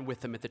recline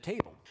with them at the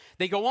table.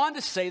 They go on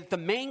to say that the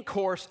main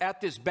course at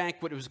this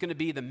banquet was going to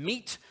be the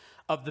meat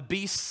of the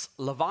beast's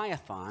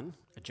Leviathan,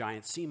 a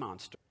giant sea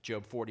monster,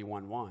 Job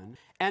 41:1,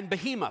 and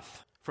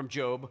Behemoth from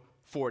Job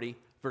 40,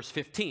 verse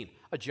 15,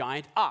 a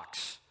giant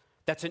ox.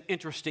 That's an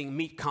interesting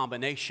meat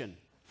combination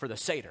for the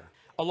Seder,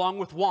 along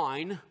with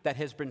wine that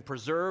has been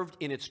preserved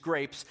in its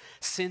grapes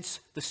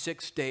since the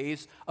 6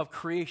 days of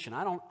creation.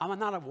 I'm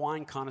not a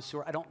wine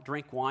connoisseur. I don't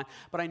drink wine,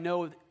 but I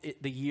know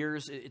the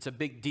years, it's a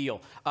big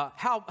deal.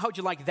 How'd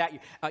you like that?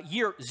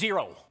 Year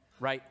 0,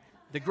 right?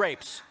 The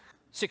grapes.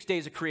 6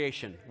 days of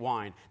creation,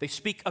 wine. They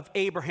speak of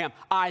Abraham,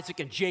 Isaac,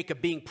 and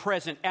Jacob being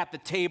present at the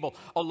table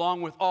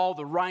along with all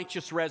the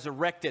righteous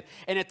resurrected.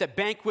 And at the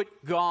banquet,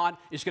 God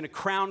is going to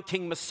crown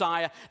King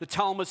Messiah. The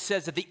Talmud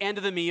says at the end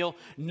of the meal,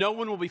 no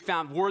one will be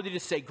found worthy to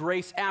say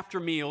grace after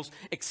meals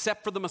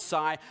except for the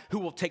Messiah, who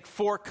will take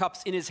 4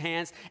 cups in his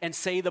hands and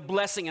say the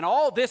blessing. And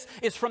all this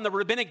is from the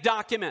rabbinic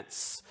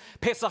documents.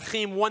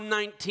 Pesachim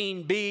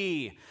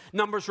 119b,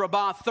 Numbers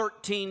Rabbah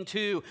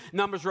 13:2,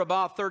 Numbers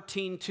Rabbah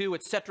 13:2,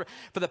 etc.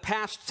 For the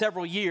past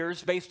several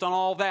years, based on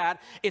all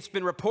that, it's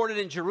been reported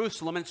in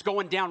Jerusalem, and it's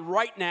going down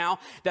right now,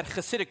 that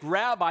Hasidic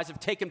rabbis have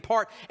taken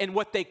part in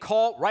what they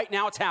call, right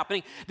now it's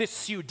happening, the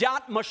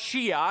Seudat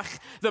Mashiach,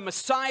 the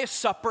Messiah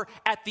supper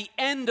at the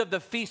end of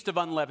the Feast of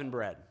Unleavened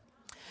Bread.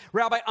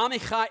 Rabbi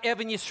Amichai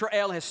Even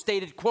Yisrael has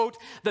stated, quote,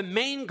 the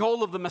main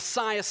goal of the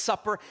Messiah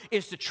supper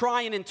is to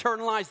try and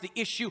internalize the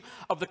issue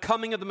of the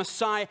coming of the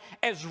Messiah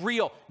as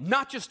real,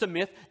 not just a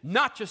myth,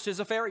 not just as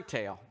a fairy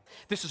tale.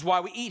 This is why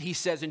we eat, he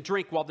says, and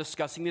drink while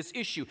discussing this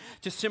issue,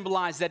 to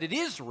symbolize that it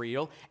is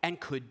real and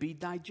could be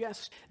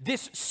digested.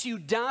 This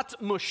Seudat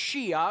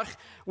Moshiach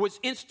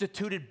was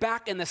instituted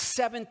back in the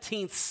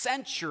 17th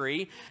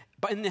century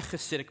in the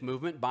Hasidic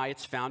movement by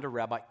its founder,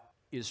 Rabbi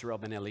Israel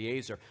ben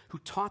Eliezer, who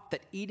taught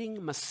that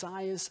eating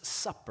Messiah's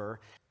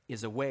supper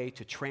is a way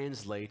to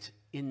translate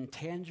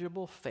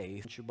intangible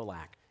faith, intangible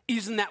act.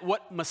 Isn't that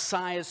what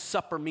Messiah's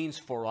supper means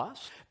for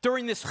us?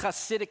 During this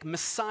Hasidic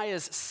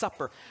Messiah's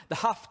supper, the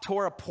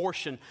Haftorah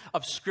portion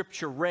of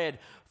Scripture read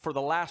for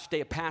the last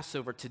day of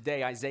Passover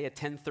today, Isaiah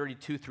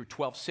 10:32 through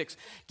 12:6,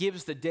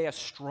 gives the day a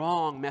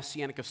strong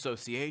messianic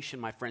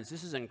association, my friends.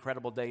 This is an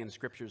incredible day in the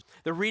Scriptures.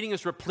 The reading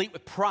is replete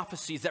with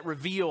prophecies that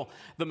reveal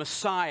the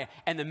Messiah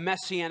and the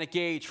messianic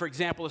age. For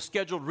example, a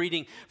scheduled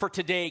reading for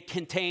today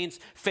contains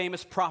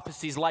famous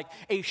prophecies like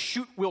a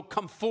shoot will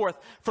come forth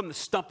from the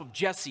stump of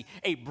Jesse,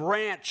 a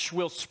branch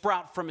will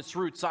sprout from its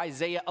roots,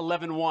 Isaiah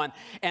 11:1,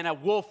 and a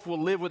wolf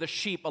will live with a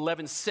sheep,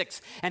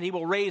 11:6, and he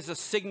will raise a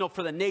signal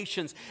for the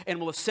nations and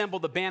will assemble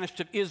the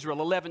banished of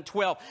Israel,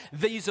 11:12.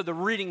 These are the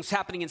readings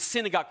happening in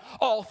synagogue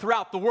all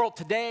throughout the world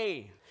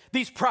today.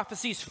 These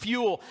prophecies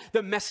fuel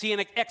the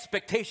messianic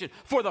expectation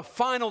for the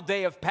final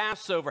day of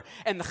Passover.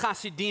 And the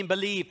Hasidim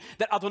believe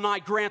that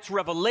Adonai grants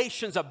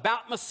revelations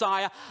about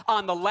Messiah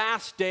on the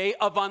last day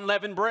of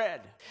unleavened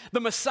bread. The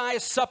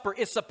Messiah's supper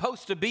is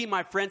supposed to be,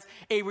 my friends,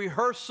 a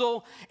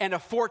rehearsal and a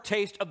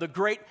foretaste of the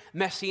great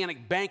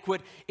messianic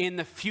banquet in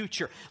the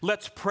future.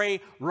 Let's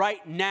pray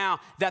right now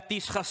that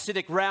these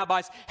Hasidic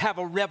rabbis have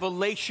a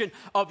revelation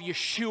of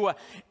Yeshua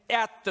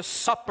at the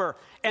supper,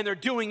 and they're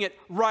doing it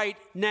right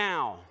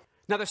now.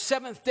 Now, the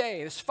seventh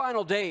day, this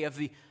final day of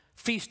the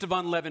Feast of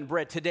Unleavened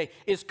Bread today,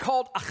 is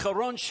called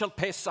Acharon Shel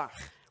Pesach,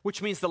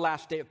 which means the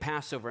last day of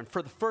Passover. And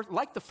for the first,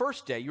 like the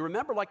first day, you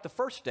remember, like the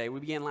first day we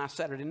began last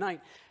Saturday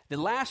night, the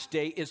last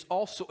day is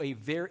also a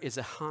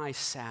high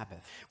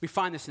Sabbath. We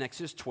find this in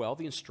Exodus 12,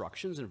 the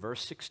instructions in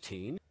verse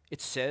 16. It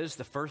says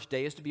the first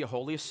day is to be a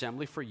holy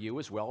assembly for you,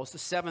 as well as the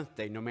seventh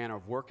day. No manner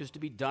of work is to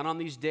be done on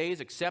these days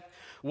except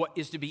what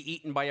is to be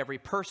eaten by every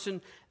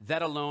person.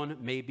 That alone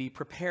may be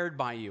prepared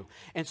by you.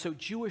 And so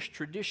Jewish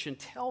tradition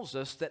tells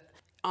us that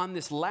on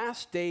this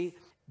last day,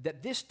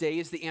 that this day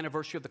is the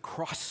anniversary of the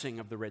crossing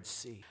of the Red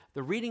Sea.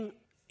 The reading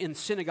in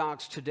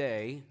synagogues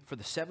today for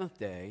the seventh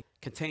day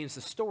contains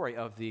the story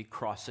of the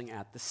crossing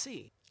at the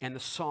sea and the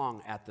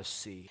song at the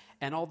sea.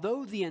 And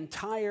although the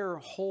entire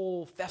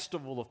whole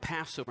festival of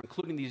Passover,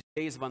 including these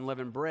days of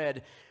unleavened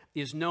bread,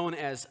 is known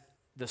as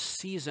the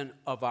season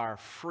of our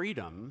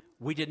freedom,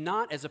 we did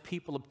not as a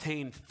people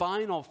obtain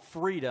final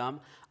freedom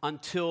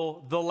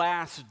until the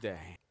last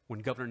day. When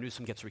Governor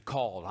Newsom gets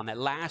recalled, on that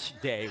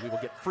last day, we will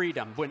get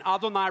freedom. When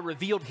Adonai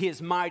revealed his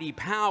mighty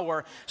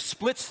power,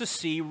 splits the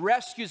sea,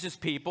 rescues his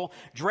people,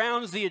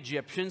 drowns the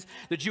Egyptians,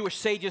 the Jewish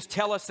sages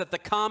tell us that the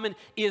common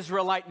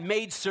Israelite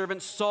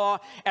maidservant saw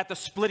at the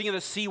splitting of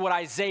the sea what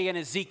Isaiah and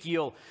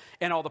Ezekiel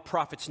and all the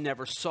prophets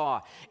never saw.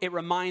 It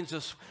reminds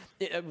us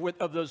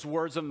of those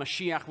words of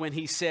Mashiach when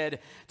he said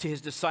to his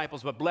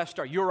disciples, but blessed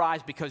are your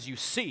eyes because you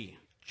see.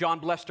 John,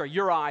 blessed are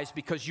your eyes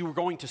because you are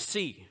going to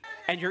see,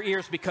 and your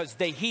ears because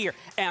they hear.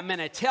 Amen,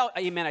 I tell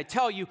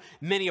you,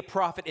 many a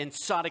prophet and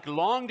tzaddik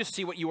longed to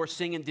see what you are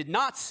seeing and did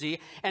not see,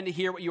 and to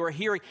hear what you are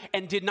hearing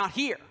and did not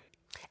hear.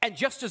 And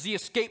just as the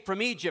escape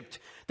from Egypt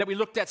that we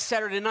looked at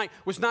Saturday night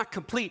was not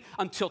complete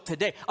until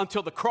today,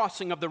 until the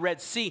crossing of the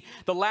Red Sea,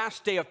 the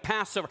last day of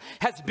Passover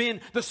has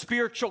been the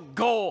spiritual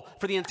goal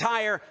for the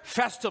entire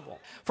festival.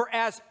 For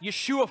as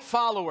Yeshua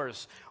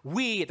followers,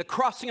 the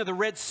crossing of the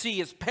Red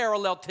Sea is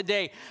paralleled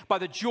today by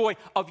the joy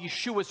of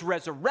Yeshua's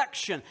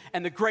resurrection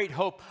and the great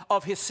hope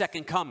of his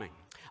second coming.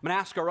 I'm going to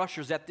ask our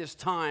ushers at this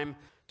time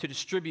to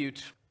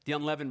distribute the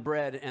unleavened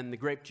bread and the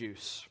grape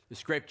juice.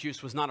 This grape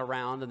juice was not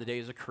around in the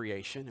days of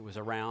creation. It was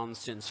around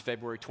since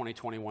February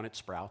 2021 at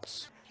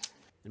Sprouts.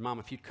 And Mom,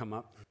 if you'd come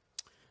up.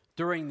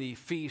 During the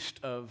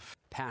feast of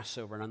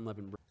Passover and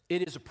unleavened bread,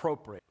 it is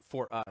appropriate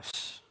for us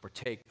to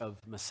partake of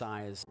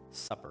Messiah's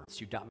supper.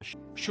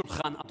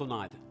 Shulchan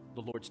Adonai,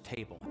 the Lord's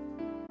table.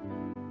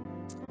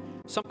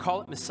 Some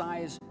call it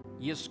Messiah's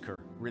Yizkor,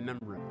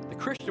 remembrance. The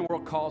Christian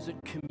world calls it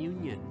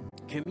communion.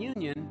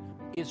 Communion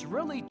is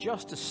really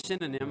just a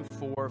synonym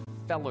for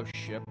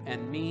fellowship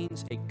and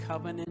means a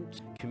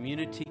covenant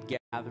community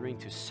gathering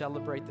to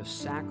celebrate the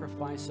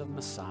sacrifice of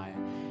Messiah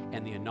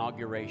and the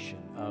inauguration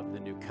of the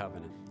new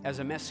covenant. As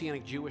a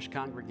Messianic Jewish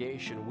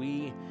congregation,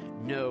 we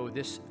know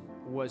this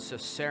was a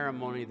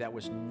ceremony that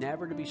was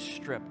never to be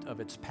stripped of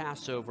its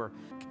Passover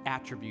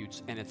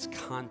attributes and its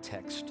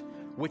context,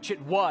 which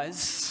it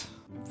was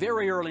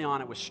Very early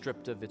on, it was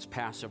stripped of its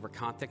Passover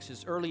context,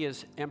 as early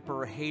as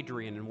Emperor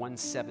Hadrian in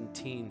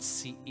 117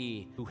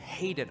 CE, who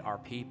hated our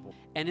people.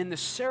 And in the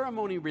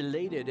ceremony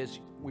related, as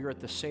we were at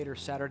the Seder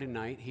Saturday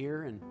night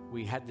here, and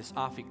we had this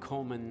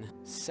Afikomen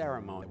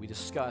ceremony. We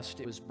discussed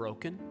it was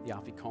broken, the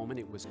Afikomen.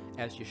 It was,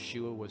 as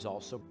Yeshua was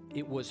also,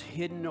 it was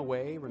hidden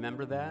away,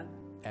 remember that?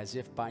 As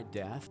if by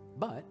death.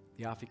 But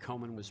the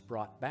Afikomen was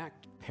brought back,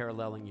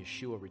 paralleling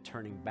Yeshua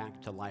returning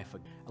back to life,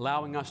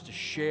 allowing us to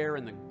share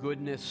in the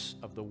goodness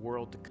of the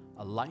world,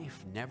 a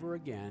life never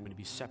again to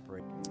be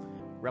separated.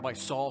 Rabbi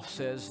Saul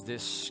says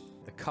this,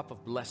 the cup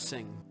of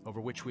blessing over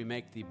which we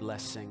make the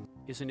blessing,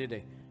 isn't it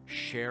a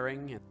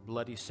sharing and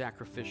bloody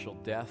sacrificial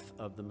death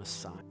of the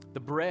Messiah? The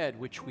bread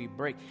which we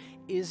break,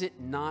 is it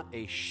not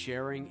a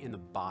sharing in the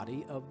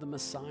body of the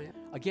Messiah?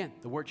 Again,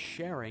 the word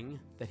sharing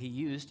that he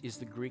used is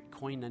the Greek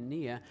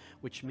koinonia,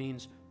 which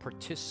means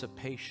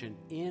participation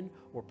in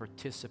or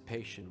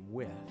participation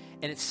with.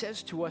 And it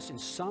says to us in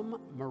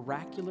some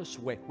miraculous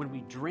way, when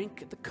we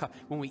drink the cup,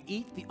 when we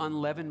eat the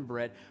unleavened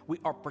bread, we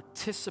are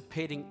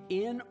participating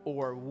in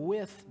or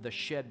with the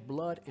shed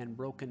blood and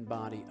broken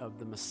body of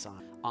the Messiah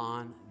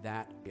on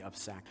that day of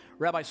sacrifice.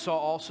 Rabbi Saul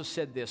also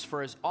said this,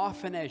 for as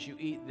often as you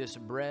eat this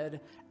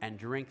bread and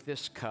drink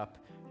this cup,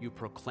 you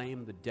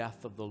proclaim the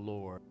death of the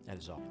Lord. That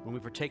is all. When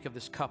we partake of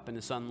this cup and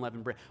this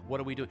unleavened bread,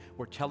 what are we doing?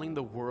 We're telling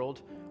the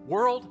world,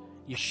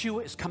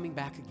 Yeshua is coming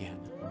back again.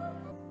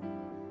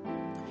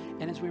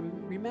 And as we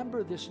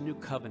remember this new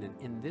covenant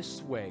in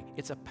this way,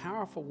 it's a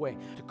powerful way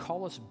to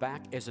call us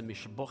back as a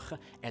mishbucha,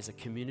 as a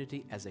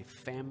community, as a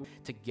family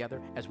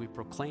together, as we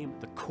proclaim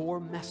the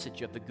core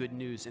message of the good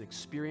news and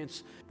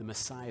experience the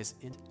Messiah's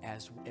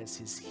as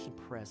his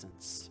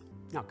presence.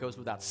 Now, it goes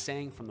without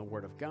saying from the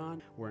Word of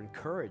God, we're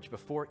encouraged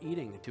before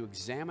eating to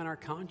examine our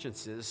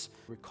consciences,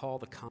 recall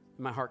the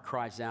My heart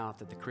cries out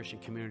that the Christian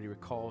community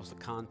recalls the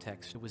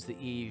context. It was the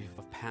eve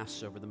of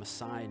Passover. The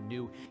Messiah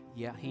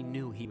he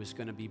knew he was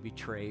going to be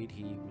betrayed.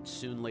 He would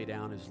soon lay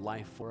down his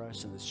life for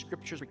us. And the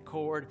scriptures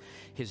record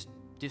his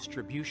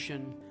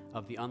distribution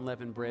of the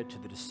unleavened bread to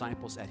the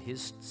disciples at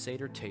his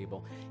Seder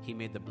table. He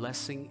made the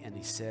blessing and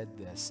he said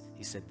this.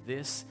 He said,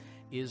 "This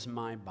is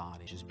my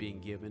body, which is being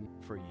given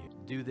for you.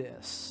 Do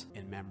this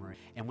in memory."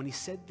 And when he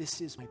said, "This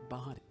is my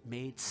body," it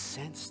made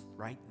sense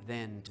right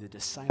then to the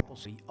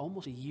disciples.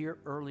 Almost a year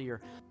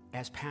earlier,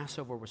 as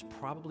Passover was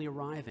probably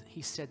arriving,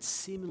 he said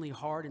seemingly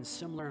hard and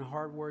similar and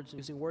hard words,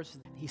 using words.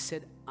 He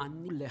said,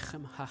 "Ani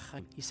lechem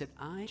hachayim." He said,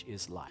 "I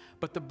is life."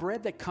 But the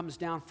bread that comes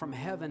down from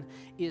heaven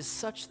is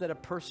such that a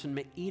person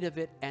may eat of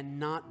it and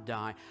not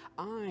die.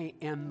 I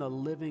am the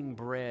living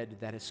bread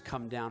that has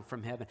come down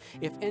from heaven.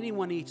 If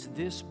anyone eats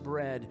this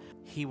bread,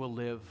 he will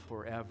live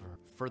forever.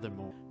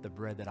 Furthermore, the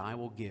bread that I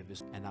will give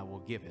and I will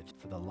give it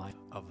for the life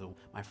of the world.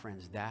 My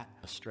friends, that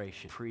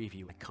illustration,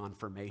 preview, and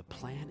confirmation, the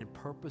plan and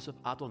purpose of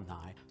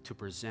Adonai to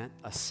present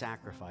a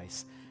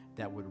sacrifice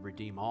that would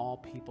redeem all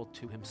people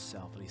to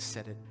himself. And he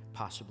said it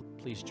possibly.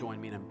 Please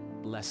join me in a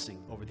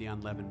blessing over the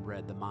unleavened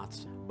bread, the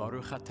matzah.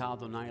 Baruch atah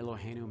Adonai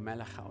Eloheinu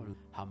melech haolam,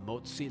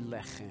 hamotzi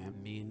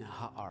lechem min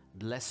ha'ar.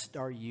 Blessed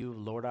are you,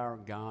 Lord our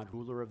God,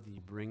 ruler of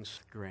the brings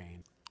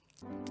grain.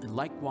 And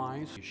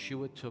likewise,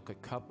 Yeshua took a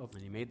cup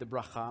and he made the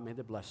bracha, made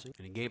the blessing,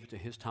 and he gave it to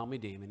his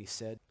talmidim, and he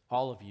said,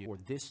 "All of you, for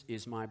this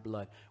is my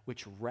blood,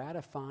 which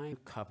ratifying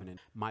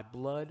covenant, my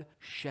blood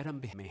shed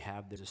on behalf may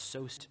have this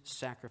associate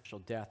sacrificial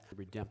death,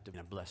 redemptive,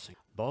 and a blessing."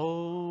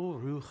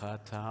 Baruch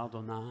atah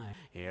Adonai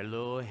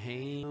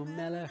Eloheinu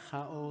melech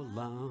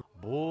haolam,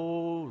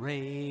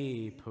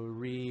 borei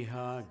peri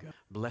haga.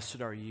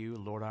 Blessed are you,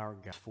 Lord our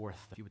God.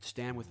 Fourth, if you would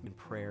stand with me in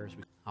prayers.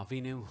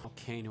 Avinu,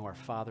 Malkeinu, our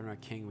Father and our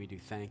King, we do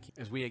thank you.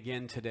 As we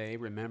again today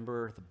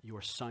remember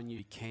your Son, you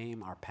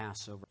became our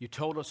Passover. You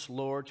told us,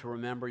 Lord, to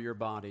remember your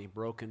body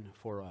broken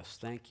for us.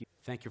 Thank you.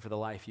 Thank you for the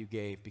life you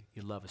gave.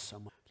 You love us so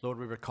much. Lord,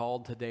 we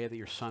recalled today that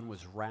your Son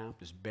was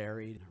wrapped, was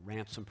buried, a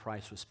ransom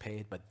price was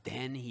paid, but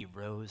then he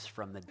rose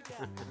from the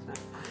dead.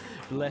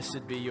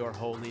 Blessed be your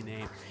holy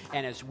name.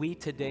 And as we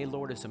today,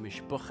 Lord, as a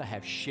mishbucha,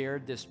 have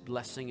shared this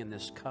blessing in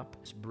this cup,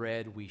 this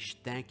bread, we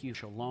thank you,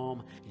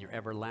 shalom, and your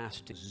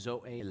everlasting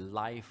zoe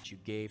life you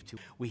gave to.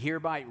 We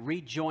hereby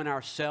rejoin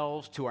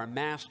ourselves to our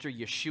Master,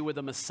 Yeshua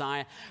the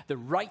Messiah, the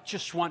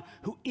righteous one,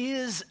 who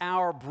is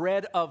our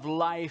bread of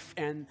life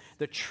and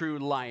the true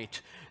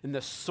light and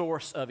the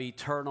source of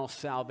eternal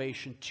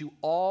salvation to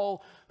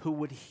all who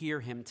would hear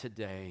him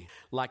today.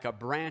 Like a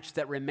branch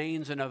that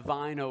remains in a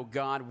vine, O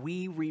God,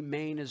 we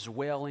remain as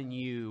well in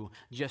you,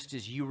 just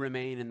as you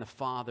remain in the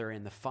Father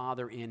and the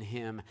Father in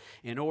him,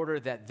 in order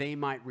that they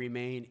might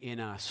remain in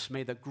us.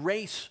 May the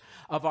grace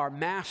of our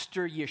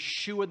Master,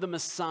 Yeshua the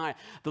Messiah,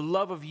 the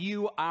love of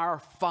you, our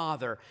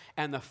Father,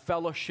 and the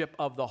fellowship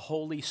of the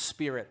Holy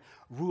Spirit,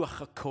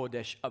 Ruach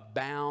HaKodesh,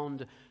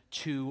 abound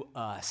to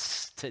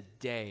us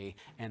today,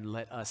 and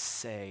let us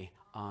say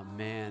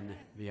amen,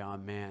 the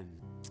amen.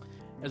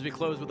 As we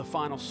close with the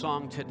final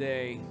song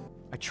today,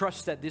 I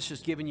trust that this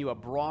has given you a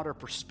broader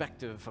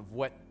perspective of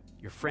what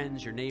your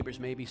friends, your neighbors,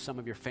 maybe some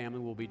of your family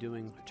will be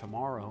doing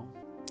tomorrow.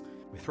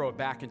 We throw it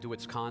back into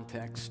its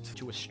context,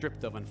 which it was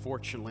stripped of,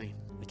 unfortunately.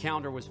 The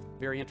calendar was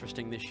very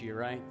interesting this year,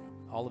 right?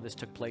 All of this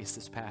took place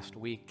this past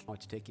week.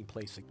 It's taking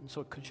place,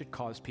 so it should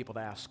cause people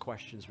to ask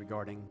questions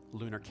regarding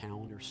lunar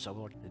calendar,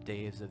 solar, the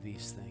days of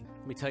these things.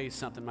 Let me tell you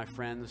something, my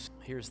friends.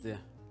 Here's the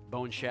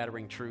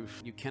bone-shattering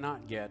truth. You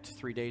cannot get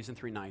 3 days and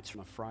 3 nights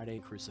from a Friday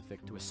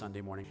crucifix to a Sunday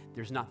morning.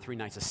 There's not 3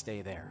 nights to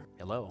stay there.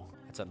 Hello?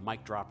 That's a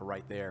mic dropper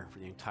right there for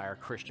the entire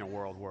Christian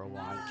world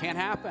worldwide. Can't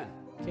happen.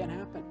 Can't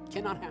happen.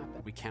 Cannot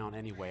happen. We count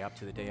anyway up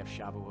to the day of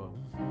Shavuot.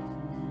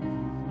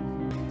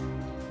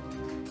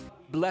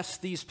 Bless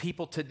these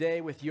people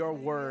today with your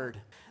word.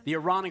 The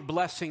Aaronic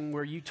blessing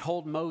where you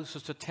told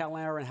Moses to tell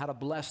Aaron how to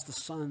bless the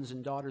sons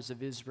and daughters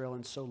of Israel.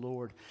 And so,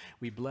 Lord,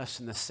 we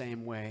bless in the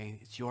same way.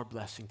 It's your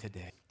blessing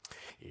today.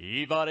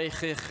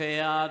 Yivarechecha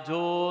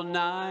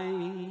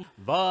Adonai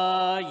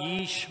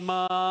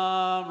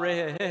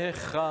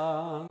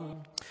vayishmarecha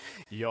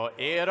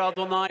Yo'er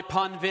Adonai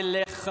pan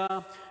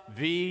velecha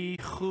vichuneka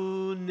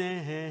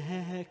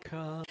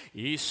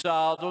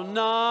Yisa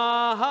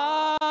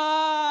Adonai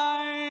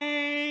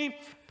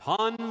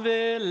pan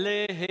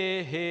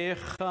velecha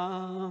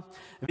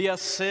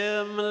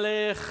v'yasem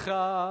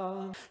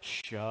lecha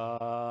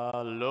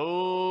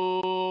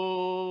shalom.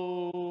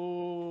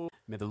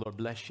 May the Lord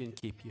bless you and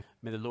keep you.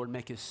 May the Lord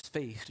make his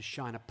face to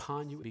shine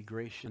upon you and be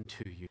gracious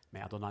unto you. May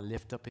Adonai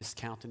lift up his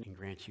countenance and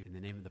grant you in the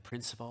name of the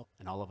Prince of all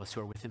and all of us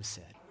who are with him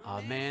said,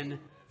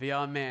 Amen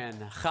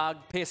v'amen. Chag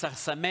Pesach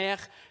Sameach,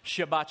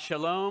 Shabbat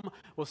Shalom.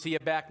 We'll see you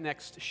back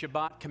next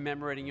Shabbat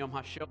commemorating Yom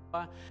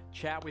HaShoah.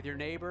 Chat with your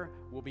neighbor.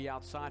 We'll be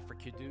outside for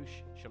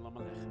Kiddush. Shalom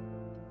Aleichem.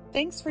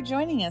 Thanks for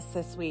joining us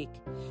this week.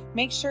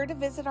 Make sure to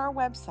visit our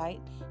website,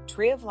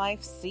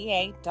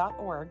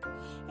 treeoflifeca.org,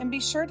 and be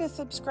sure to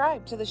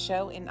subscribe to the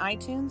show in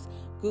iTunes,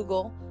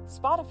 Google,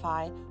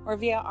 Spotify, or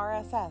via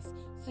RSS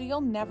so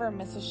you'll never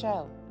miss a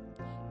show.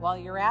 While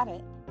you're at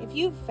it, if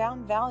you've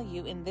found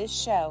value in this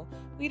show,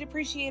 we'd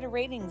appreciate a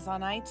ratings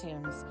on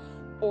iTunes,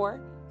 or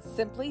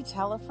simply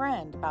tell a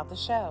friend about the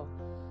show.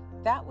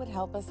 That would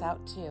help us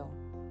out too.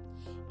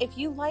 If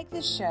you like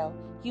this show,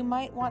 you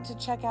might want to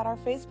check out our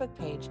Facebook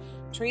page,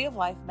 Tree of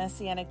Life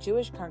Messianic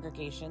Jewish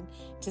Congregation,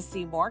 to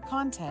see more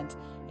content,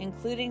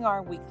 including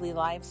our weekly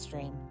live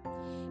stream.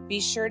 Be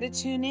sure to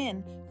tune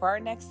in for our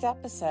next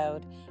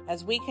episode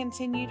as we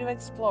continue to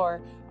explore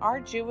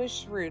our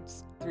Jewish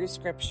roots through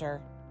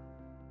Scripture.